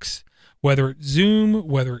restricts. Whether it's Zoom,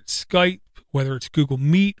 whether it's Skype, whether it's Google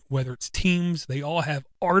Meet, whether it's Teams, they all have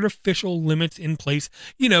artificial limits in place,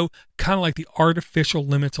 kind of like the artificial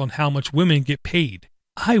limits on how much women get paid.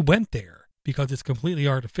 I went there because it's completely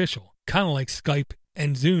artificial, kind of like Skype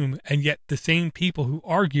and Zoom, and yet the same people who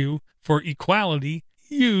argue for equality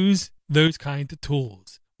use those kinds of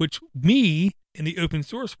tools, which we in the open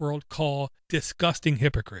source world call disgusting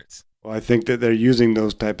hypocrites. Well, I think that they're using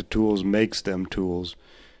those type of tools makes them tools.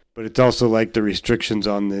 But it's also like the restrictions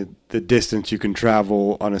on the distance you can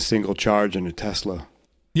travel on a single charge in a Tesla.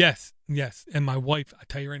 Yes. And my wife, I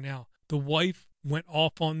tell you right now, the wife went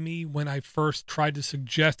off on me when I first tried to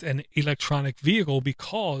suggest an electronic vehicle,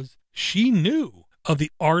 because she knew of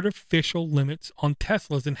the artificial limits on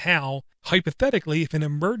Teslas and how, hypothetically, if an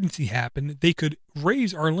emergency happened, they could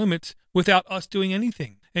raise our limits without us doing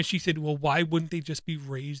anything. And she said, well, why wouldn't they just be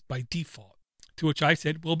raised by default? To which I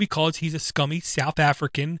said, well, because he's a scummy South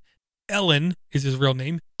African, Ellen is his real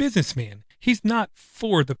name, businessman. He's not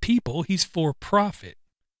for the people, he's for profit.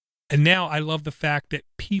 And now I love the fact that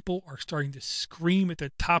people are starting to scream at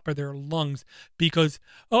the top of their lungs because,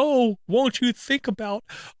 oh, won't you think about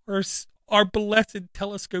our blessed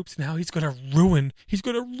telescopes now? He's going to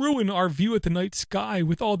ruin our view at the night sky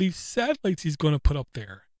with all these satellites he's going to put up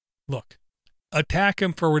there. Look, attack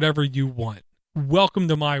him for whatever you want. Welcome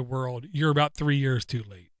to my world. You're about 3 years too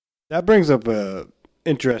late. That brings up a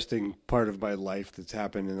interesting part of my life that's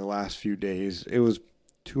happened in the last few days. It was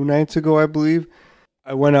 2 nights ago, I believe.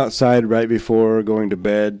 I went outside right before going to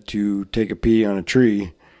bed to take a pee on a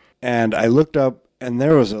tree, and I looked up, and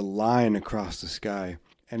there was a line across the sky,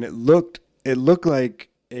 and it looked like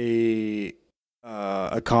a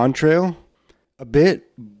contrail a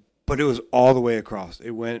bit, but it was all the way across.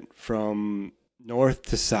 It went from north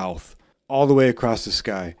to south, all the way across the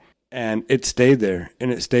sky, and it stayed there,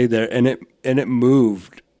 and it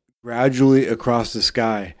moved gradually across the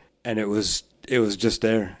sky, and it was just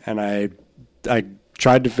there, and I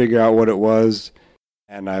tried to figure out what it was,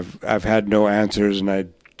 and I've had no answers, and I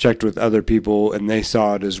checked with other people, and they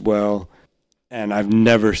saw it as well, and I've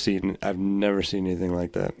never seen anything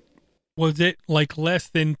like that. Was it like less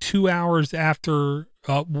than 2 hours after?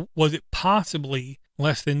 Was it possibly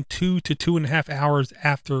less than 2 to 2.5 hours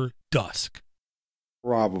after dusk?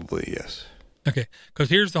 Probably, yes. Okay, because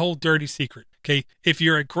here's the whole dirty secret. Okay, if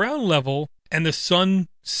you're at ground level and the sun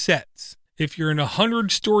sets, if you're in a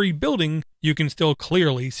 100-story building, you can still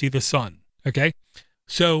clearly see the sun. Okay,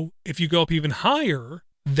 so if you go up even higher,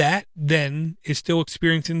 that then is still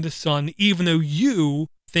experiencing the sun, even though you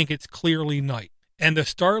think it's clearly night. And the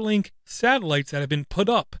Starlink satellites that have been put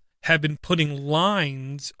up have been putting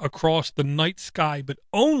lines across the night sky, but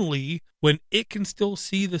only when it can still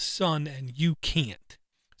see the sun and you can't.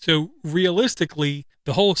 So realistically,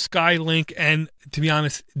 the whole Skylink, and to be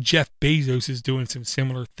honest, Jeff Bezos is doing some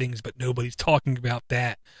similar things, but nobody's talking about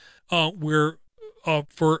that. Where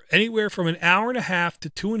for anywhere from an hour and a half to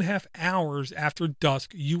 2.5 hours after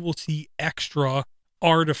dusk, you will see extra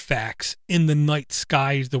artifacts in the night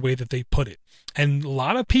sky, is the way that they put it. And a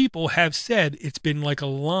lot of people have said it's been like a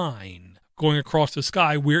line going across the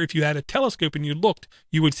sky, where if you had a telescope and you looked,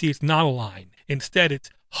 you would see it's not a line. Instead, it's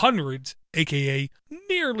hundreds, aka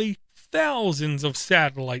nearly thousands of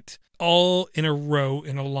satellites all in a row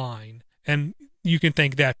in a line. And you can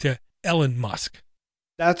thank that to Elon Musk.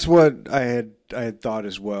 That's what I had thought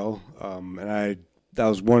as well. And that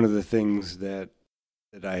was one of the things that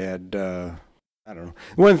I had, I don't know.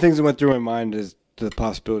 One of the things that went through my mind is the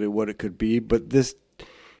possibility of what it could be, but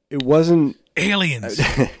it wasn't aliens.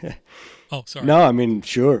 Oh, sorry. No, I mean,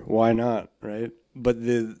 sure, why not, right? But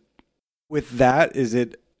with that,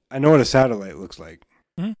 I know what a satellite looks like.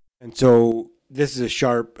 Mm-hmm. And so this is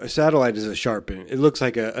a satellite is a sharp, it looks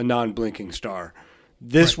like a non-blinking star.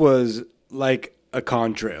 This was like a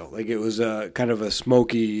contrail, like it was a kind of a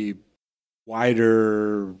smoky,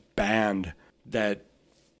 wider band that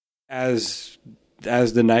as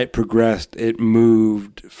the night progressed, it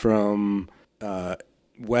moved from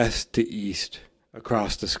west to east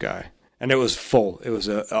across the sky, and it was full. It was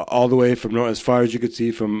all the way from north, as far as you could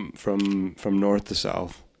see from north to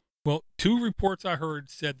south. Well, 2 reports I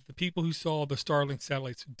heard said the people who saw the Starlink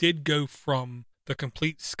satellites did go from the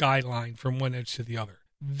complete skyline from one edge to the other.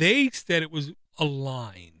 They said it was a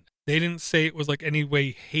line. They didn't say it was like any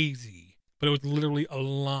way hazy, but it was literally a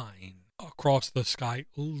line across the sky,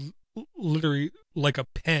 literally like a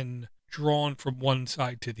pen drawn from one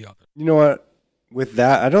side to the other. You know what? With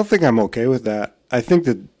that, I don't think I'm okay with that. I think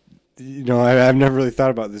that, I've never really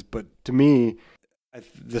thought about this, but to me,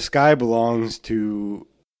 the sky belongs to,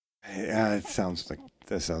 that sounds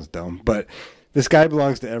dumb, but the sky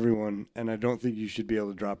belongs to everyone, and I don't think you should be able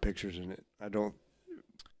to draw pictures in it.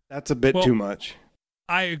 That's a bit too much.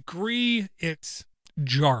 I agree, it's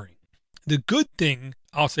jarring. The good thing,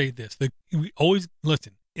 I'll say this, we always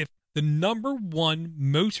listen. If the number one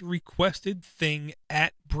most requested thing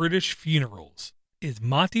at British funerals is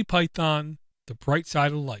Monty Python, The Bright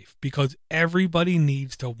Side of Life, because everybody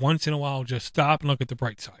needs to once in a while just stop and look at the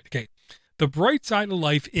bright side. Okay, the bright side of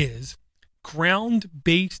life is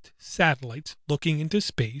ground-based satellites looking into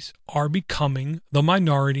space are becoming the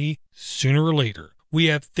minority sooner or later. We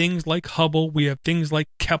have things like Hubble, we have things like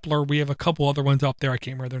Kepler, we have a couple other ones up there, I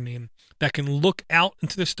can't remember their name, that can look out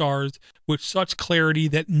into the stars with such clarity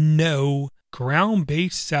that no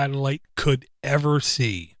ground-based satellite could ever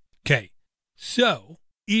see. Okay, so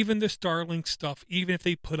even the Starlink stuff, even if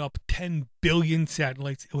they put up 10 billion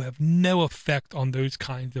satellites, it will have no effect on those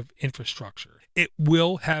kinds of infrastructure. It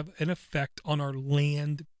will have an effect on our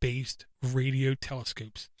land-based radio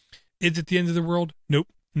telescopes. Is it the end of the world? Nope,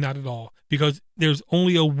 not at all. Because there's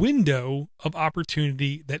only a window of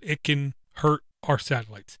opportunity that it can hurt our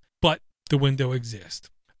satellites. But the window exists.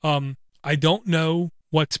 I don't know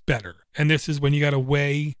what's better. And this is when you got to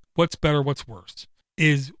weigh what's better, what's worse.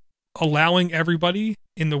 Is allowing everybody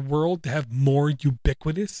in the world to have more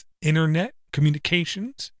ubiquitous internet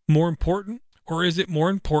communications more important? Or is it more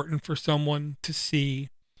important for someone to see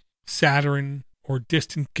Saturn or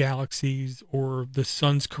distant galaxies or the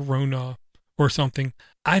sun's corona or something?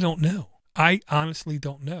 I don't know. I honestly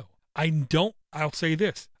don't know. I'll say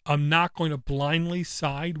this. I'm not going to blindly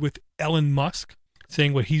side with Elon Musk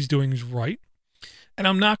saying what he's doing is right. And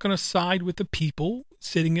I'm not going to side with the people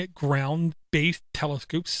sitting at ground-based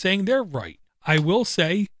telescopes saying they're right. I will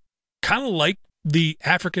say, kind of like the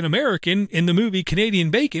African American in the movie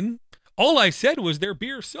Canadian Bacon, all I said was their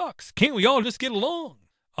beer sucks. Can't we all just get along?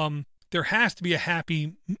 There has to be a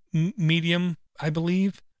happy medium, I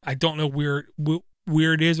believe. I don't know where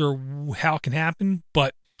it is or how it can happen,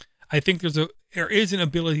 but I think there is an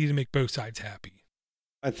ability to make both sides happy.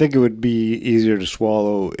 I think it would be easier to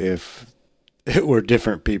swallow if it were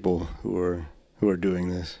different people who are doing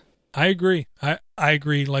this. I agree. I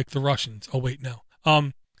agree. Like the Russians. Oh wait, no.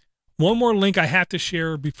 One more link I have to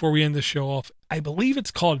share before we end the show off. I believe it's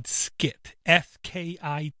called Skit, Skit.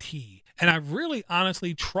 And I've really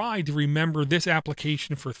honestly tried to remember this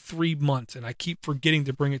application for 3 months, and I keep forgetting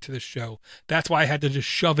to bring it to the show. That's why I had to just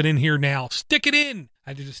shove it in here now. Stick it in!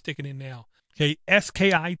 I had to just stick it in now. Okay,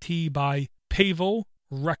 Skit by Pavel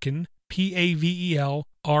Rekun,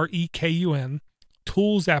 Pavelrekun.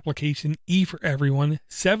 Tools application, E for everyone,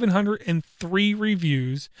 703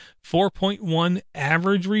 reviews, 4.1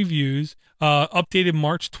 average reviews, updated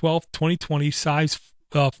March 12th, 2020, size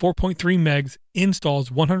 4.3 megs,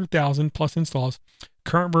 installs 100,000 plus installs,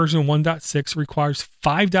 current version 1.6, requires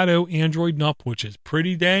 5.0 Android and up, which is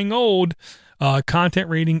pretty dang old, content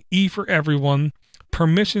rating, E for everyone,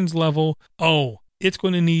 permissions level, it's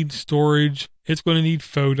going to need storage. It's going to need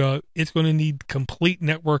photo. It's going to need complete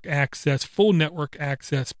network access, full network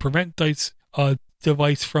access, prevent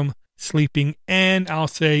device from sleeping, and I'll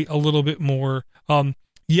say a little bit more.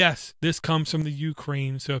 Yes, this comes from the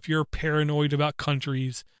Ukraine, so if you're paranoid about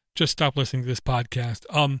countries, just stop listening to this podcast.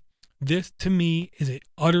 This, to me, is an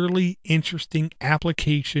utterly interesting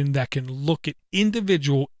application that can look at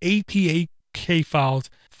individual APK files,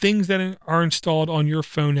 things that are installed on your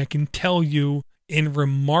phone that can tell you in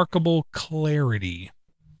remarkable clarity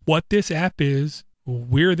what this app is,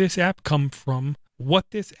 where this app comes from, what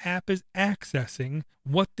this app is accessing,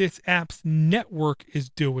 what this app's network is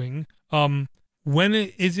doing, when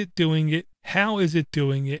is it doing it, how is it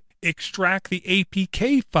doing it, extract the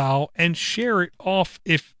APK file and share it off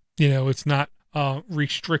if it's not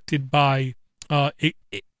restricted by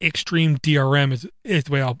extreme DRM is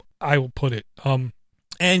the way I will put it,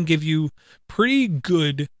 and give you pretty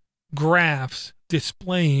good graphs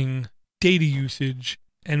displaying data usage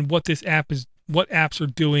and what apps are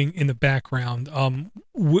doing in the background.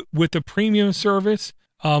 With the premium service,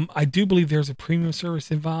 I do believe there's a premium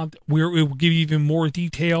service involved where it will give you even more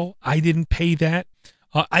detail. I didn't pay that.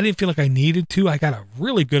 I didn't feel like I needed to. I got a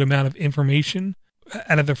really good amount of information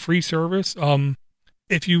out of the free service.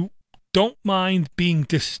 If you don't mind being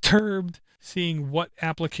disturbed seeing what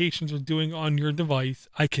applications are doing on your device,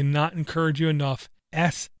 I cannot encourage you enough.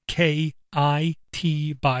 Skit by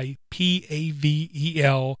Pavelrekun.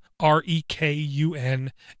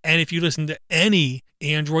 And if you listen to any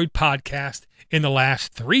Android podcast in the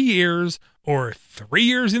last 3 years or 3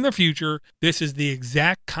 years in the future, this is the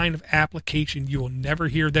exact kind of application you will never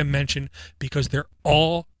hear them mention, because they're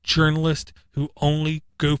all journalists who only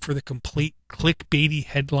go for the complete clickbaity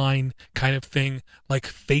headline kind of thing, like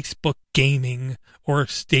Facebook gaming or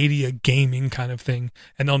Stadia gaming kind of thing,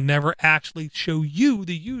 and they'll never actually show you,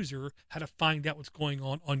 the user, how to find out what's going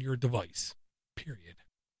on your device.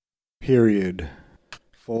 Period.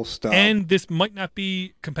 Full stop. And this might not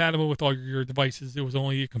be compatible with all your devices. It was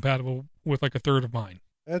only compatible with like a third of mine.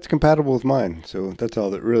 That's compatible with mine, so that's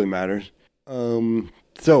all that really matters.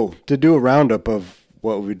 So, to do a roundup of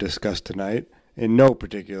what we discussed tonight, in no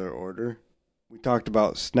particular order, we talked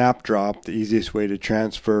about Snapdrop, the easiest way to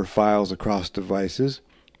transfer files across devices,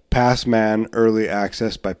 Passman, early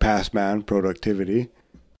access by Passman, productivity,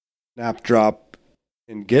 Snapdrop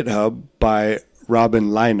in GitHub by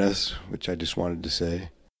Robin Linus, which I just wanted to say,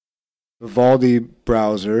 Vivaldi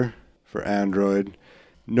browser for Android,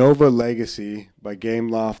 Nova Legacy by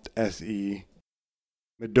Gameloft SE,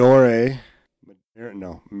 Miradore.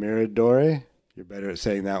 You're better at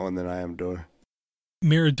saying that one than I am, Dor.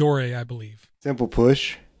 Miradore, I believe. Simple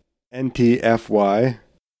Push, NTFY,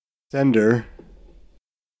 Sender.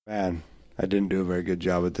 Man, I didn't do a very good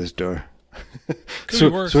job at this, Dor.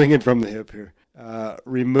 Swinging from the hip here.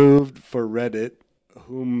 Removed for Reddit,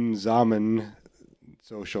 Humzaman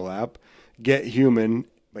social app, Get Human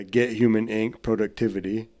by Get Human Inc.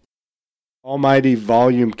 productivity, Almighty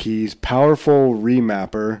Volume Keys, Powerful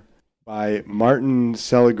Remapper by Martin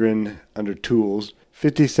Seligren under Tools,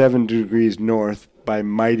 57 Degrees North by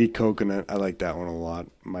Mighty Coconut. I like that one a lot.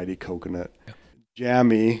 Mighty Coconut. Yeah.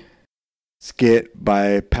 Jammy Skit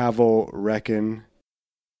by Pavel Rekun,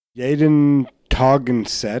 Yaden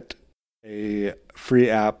Toggenset, a free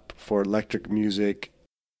app for electric music.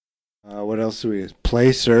 What else do we use?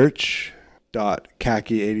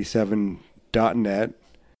 PlaySearch.khaki87.net. I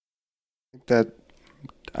think that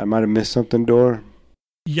I might have missed something, Dor.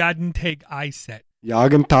 Jagentag Iset.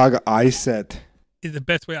 Jagentag Iset is the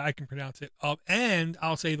best way I can pronounce it. And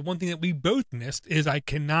I'll say the one thing that we both missed is I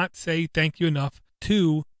cannot say thank you enough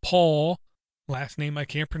to Paul, last name I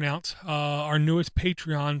can't pronounce, our newest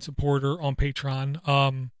Patreon supporter on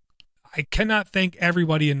Patreon. I cannot thank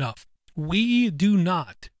everybody enough. We do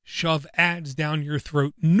not shove ads down your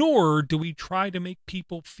throat, nor do we try to make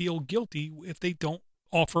people feel guilty if they don't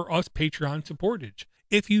offer us Patreon supportage.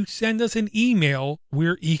 If you send us an email,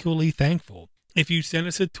 we're equally thankful. If you send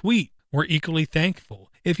us a tweet, we're equally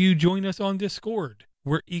thankful. If you join us on Discord,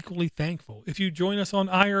 we're equally thankful. If you join us on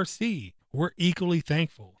IRC, we're equally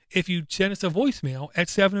thankful. If you send us a voicemail at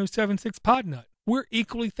 7076podnut, we're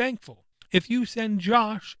equally thankful. If you send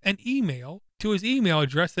Josh an email to his email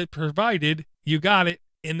address that provided, you got it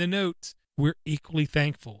in the notes, we're equally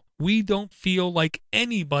thankful. We don't feel like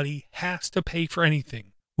anybody has to pay for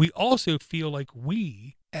anything. We also feel like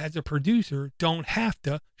we, as a producer, don't have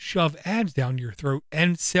to shove ads down your throat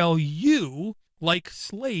and sell you like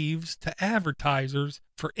slaves to advertisers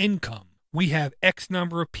for income. We have X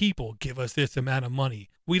number of people give us this amount of money.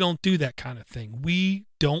 We don't do that kind of thing. We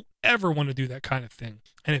don't ever want to do that kind of thing.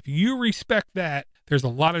 And if you respect that, there's a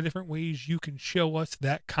lot of different ways you can show us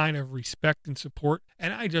that kind of respect and support.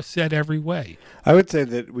 And I just said every way. I would say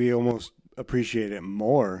that we almost appreciate it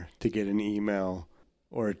more to get an email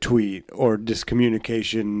or a tweet or just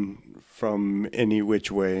communication from any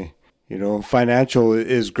which way. You know, financial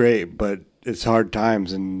is great, but it's hard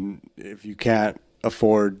times. And if you can't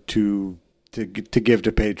afford to give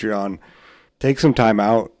to Patreon, take some time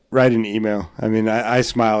out, write an email. I mean, I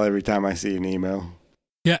smile every time I see an email.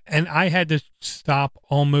 Yeah, and I had to stop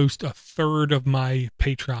almost a third of my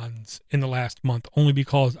patrons in the last month only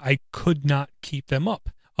because I could not keep them up.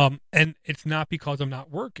 And it's not because I'm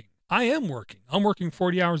not working. I am working. I'm working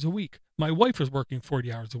 40 hours a week. My wife is working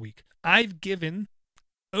 40 hours a week. I've given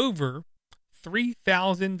over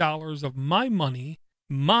 $3,000 of my money,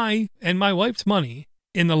 my and my wife's money,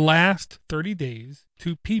 in the last 30 days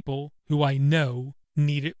to people who I know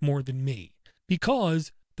need it more than me,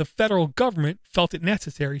 because the federal government felt it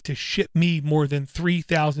necessary to ship me more than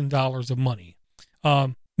 $3,000 of money.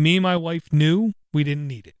 Me and my wife knew we didn't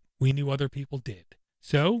need it. We knew other people did.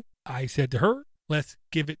 So I said to her, let's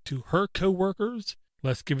give it to her coworkers.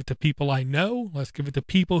 Let's give it to people I know. Let's give it to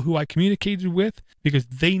people who I communicated with, because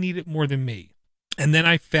they need it more than me. And then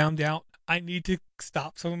I found out I need to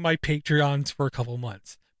stop some of my Patreons for a couple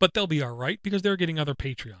months, but they'll be all right because they're getting other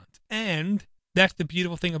Patreons. And that's the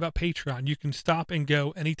beautiful thing about Patreon. You can stop and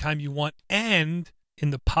go anytime you want. And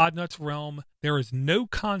in the Podnuts realm, there is no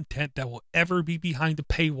content that will ever be behind a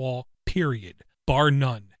paywall, period, bar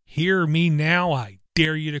none. Hear me now. I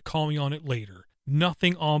dare you to call me on it later.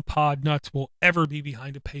 Nothing on Podnuts will ever be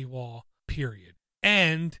behind a paywall, period.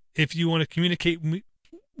 And if you want to communicate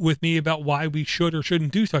with me about why we should or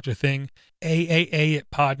shouldn't do such a thing,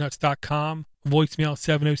 aaa@podnuts.com, voicemail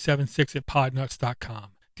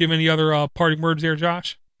 7076@podnuts.com. Do you have any other parting words there,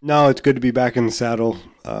 Josh? No, it's good to be back in the saddle.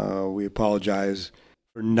 We apologize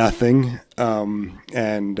for nothing.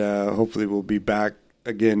 And hopefully we'll be back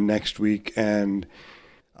again next week. And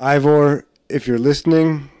Ivor, if you're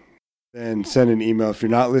listening, then send an email. If you're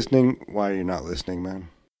not listening, why are you not listening, man?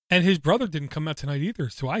 And his brother didn't come out tonight either,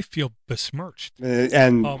 so I feel besmirched.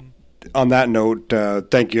 And on that note,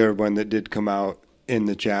 thank you everyone that did come out in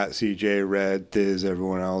the chat. CJ, Red, Thiz,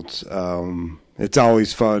 everyone else. It's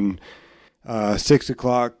always fun. 6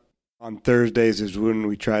 o'clock on Thursdays is when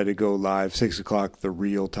we try to go live. 6 o'clock, the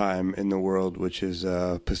real time in the world, which is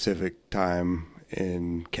Pacific time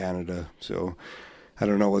in Canada. So I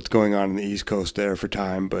don't know what's going on in the East Coast there for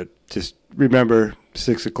time, but just remember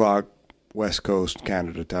 6 o'clock West Coast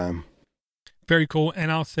Canada time. Very cool. And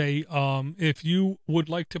I'll say, if you would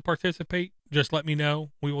like to participate, just let me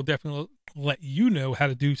know. We will definitely let you know how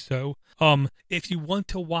to do so. If you want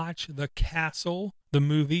to watch The Castle, the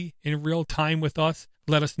movie, in real time with us,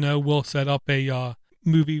 let us know. We'll set up a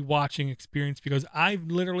movie watching experience, because I've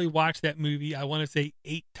literally watched that movie, I want to say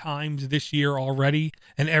 8 times this year already.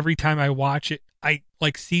 And every time I watch it, I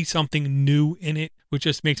see something new in it, which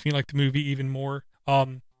just makes me like the movie even more.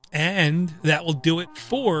 And that will do it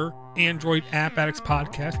for Android App Addicts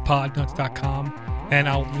Podcast, podnuts.com. And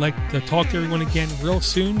I'll like to talk to everyone again real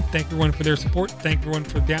soon. Thank everyone for their support. Thank everyone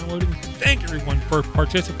for downloading. Thank everyone for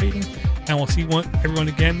participating. And we'll see everyone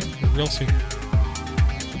again real soon.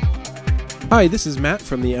 Hi, this is Matt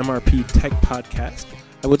from the MRP Tech Podcast.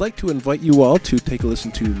 I would like to invite you all to take a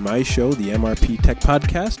listen to my show, the MRP Tech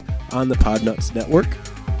Podcast, on the Podnuts Network.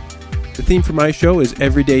 The theme for my show is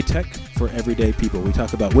Everyday Tech for Everyday People. We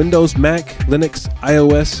talk about Windows, Mac, Linux,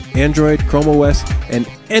 iOS, Android, Chrome OS, and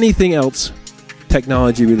anything else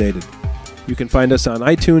technology related. You can find us on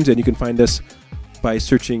iTunes, and you can find us by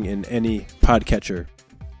searching in any podcatcher.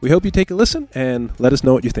 We hope you take a listen and let us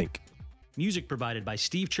know what you think. Music provided by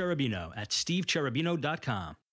Steve Cherubino at stevecherubino.com.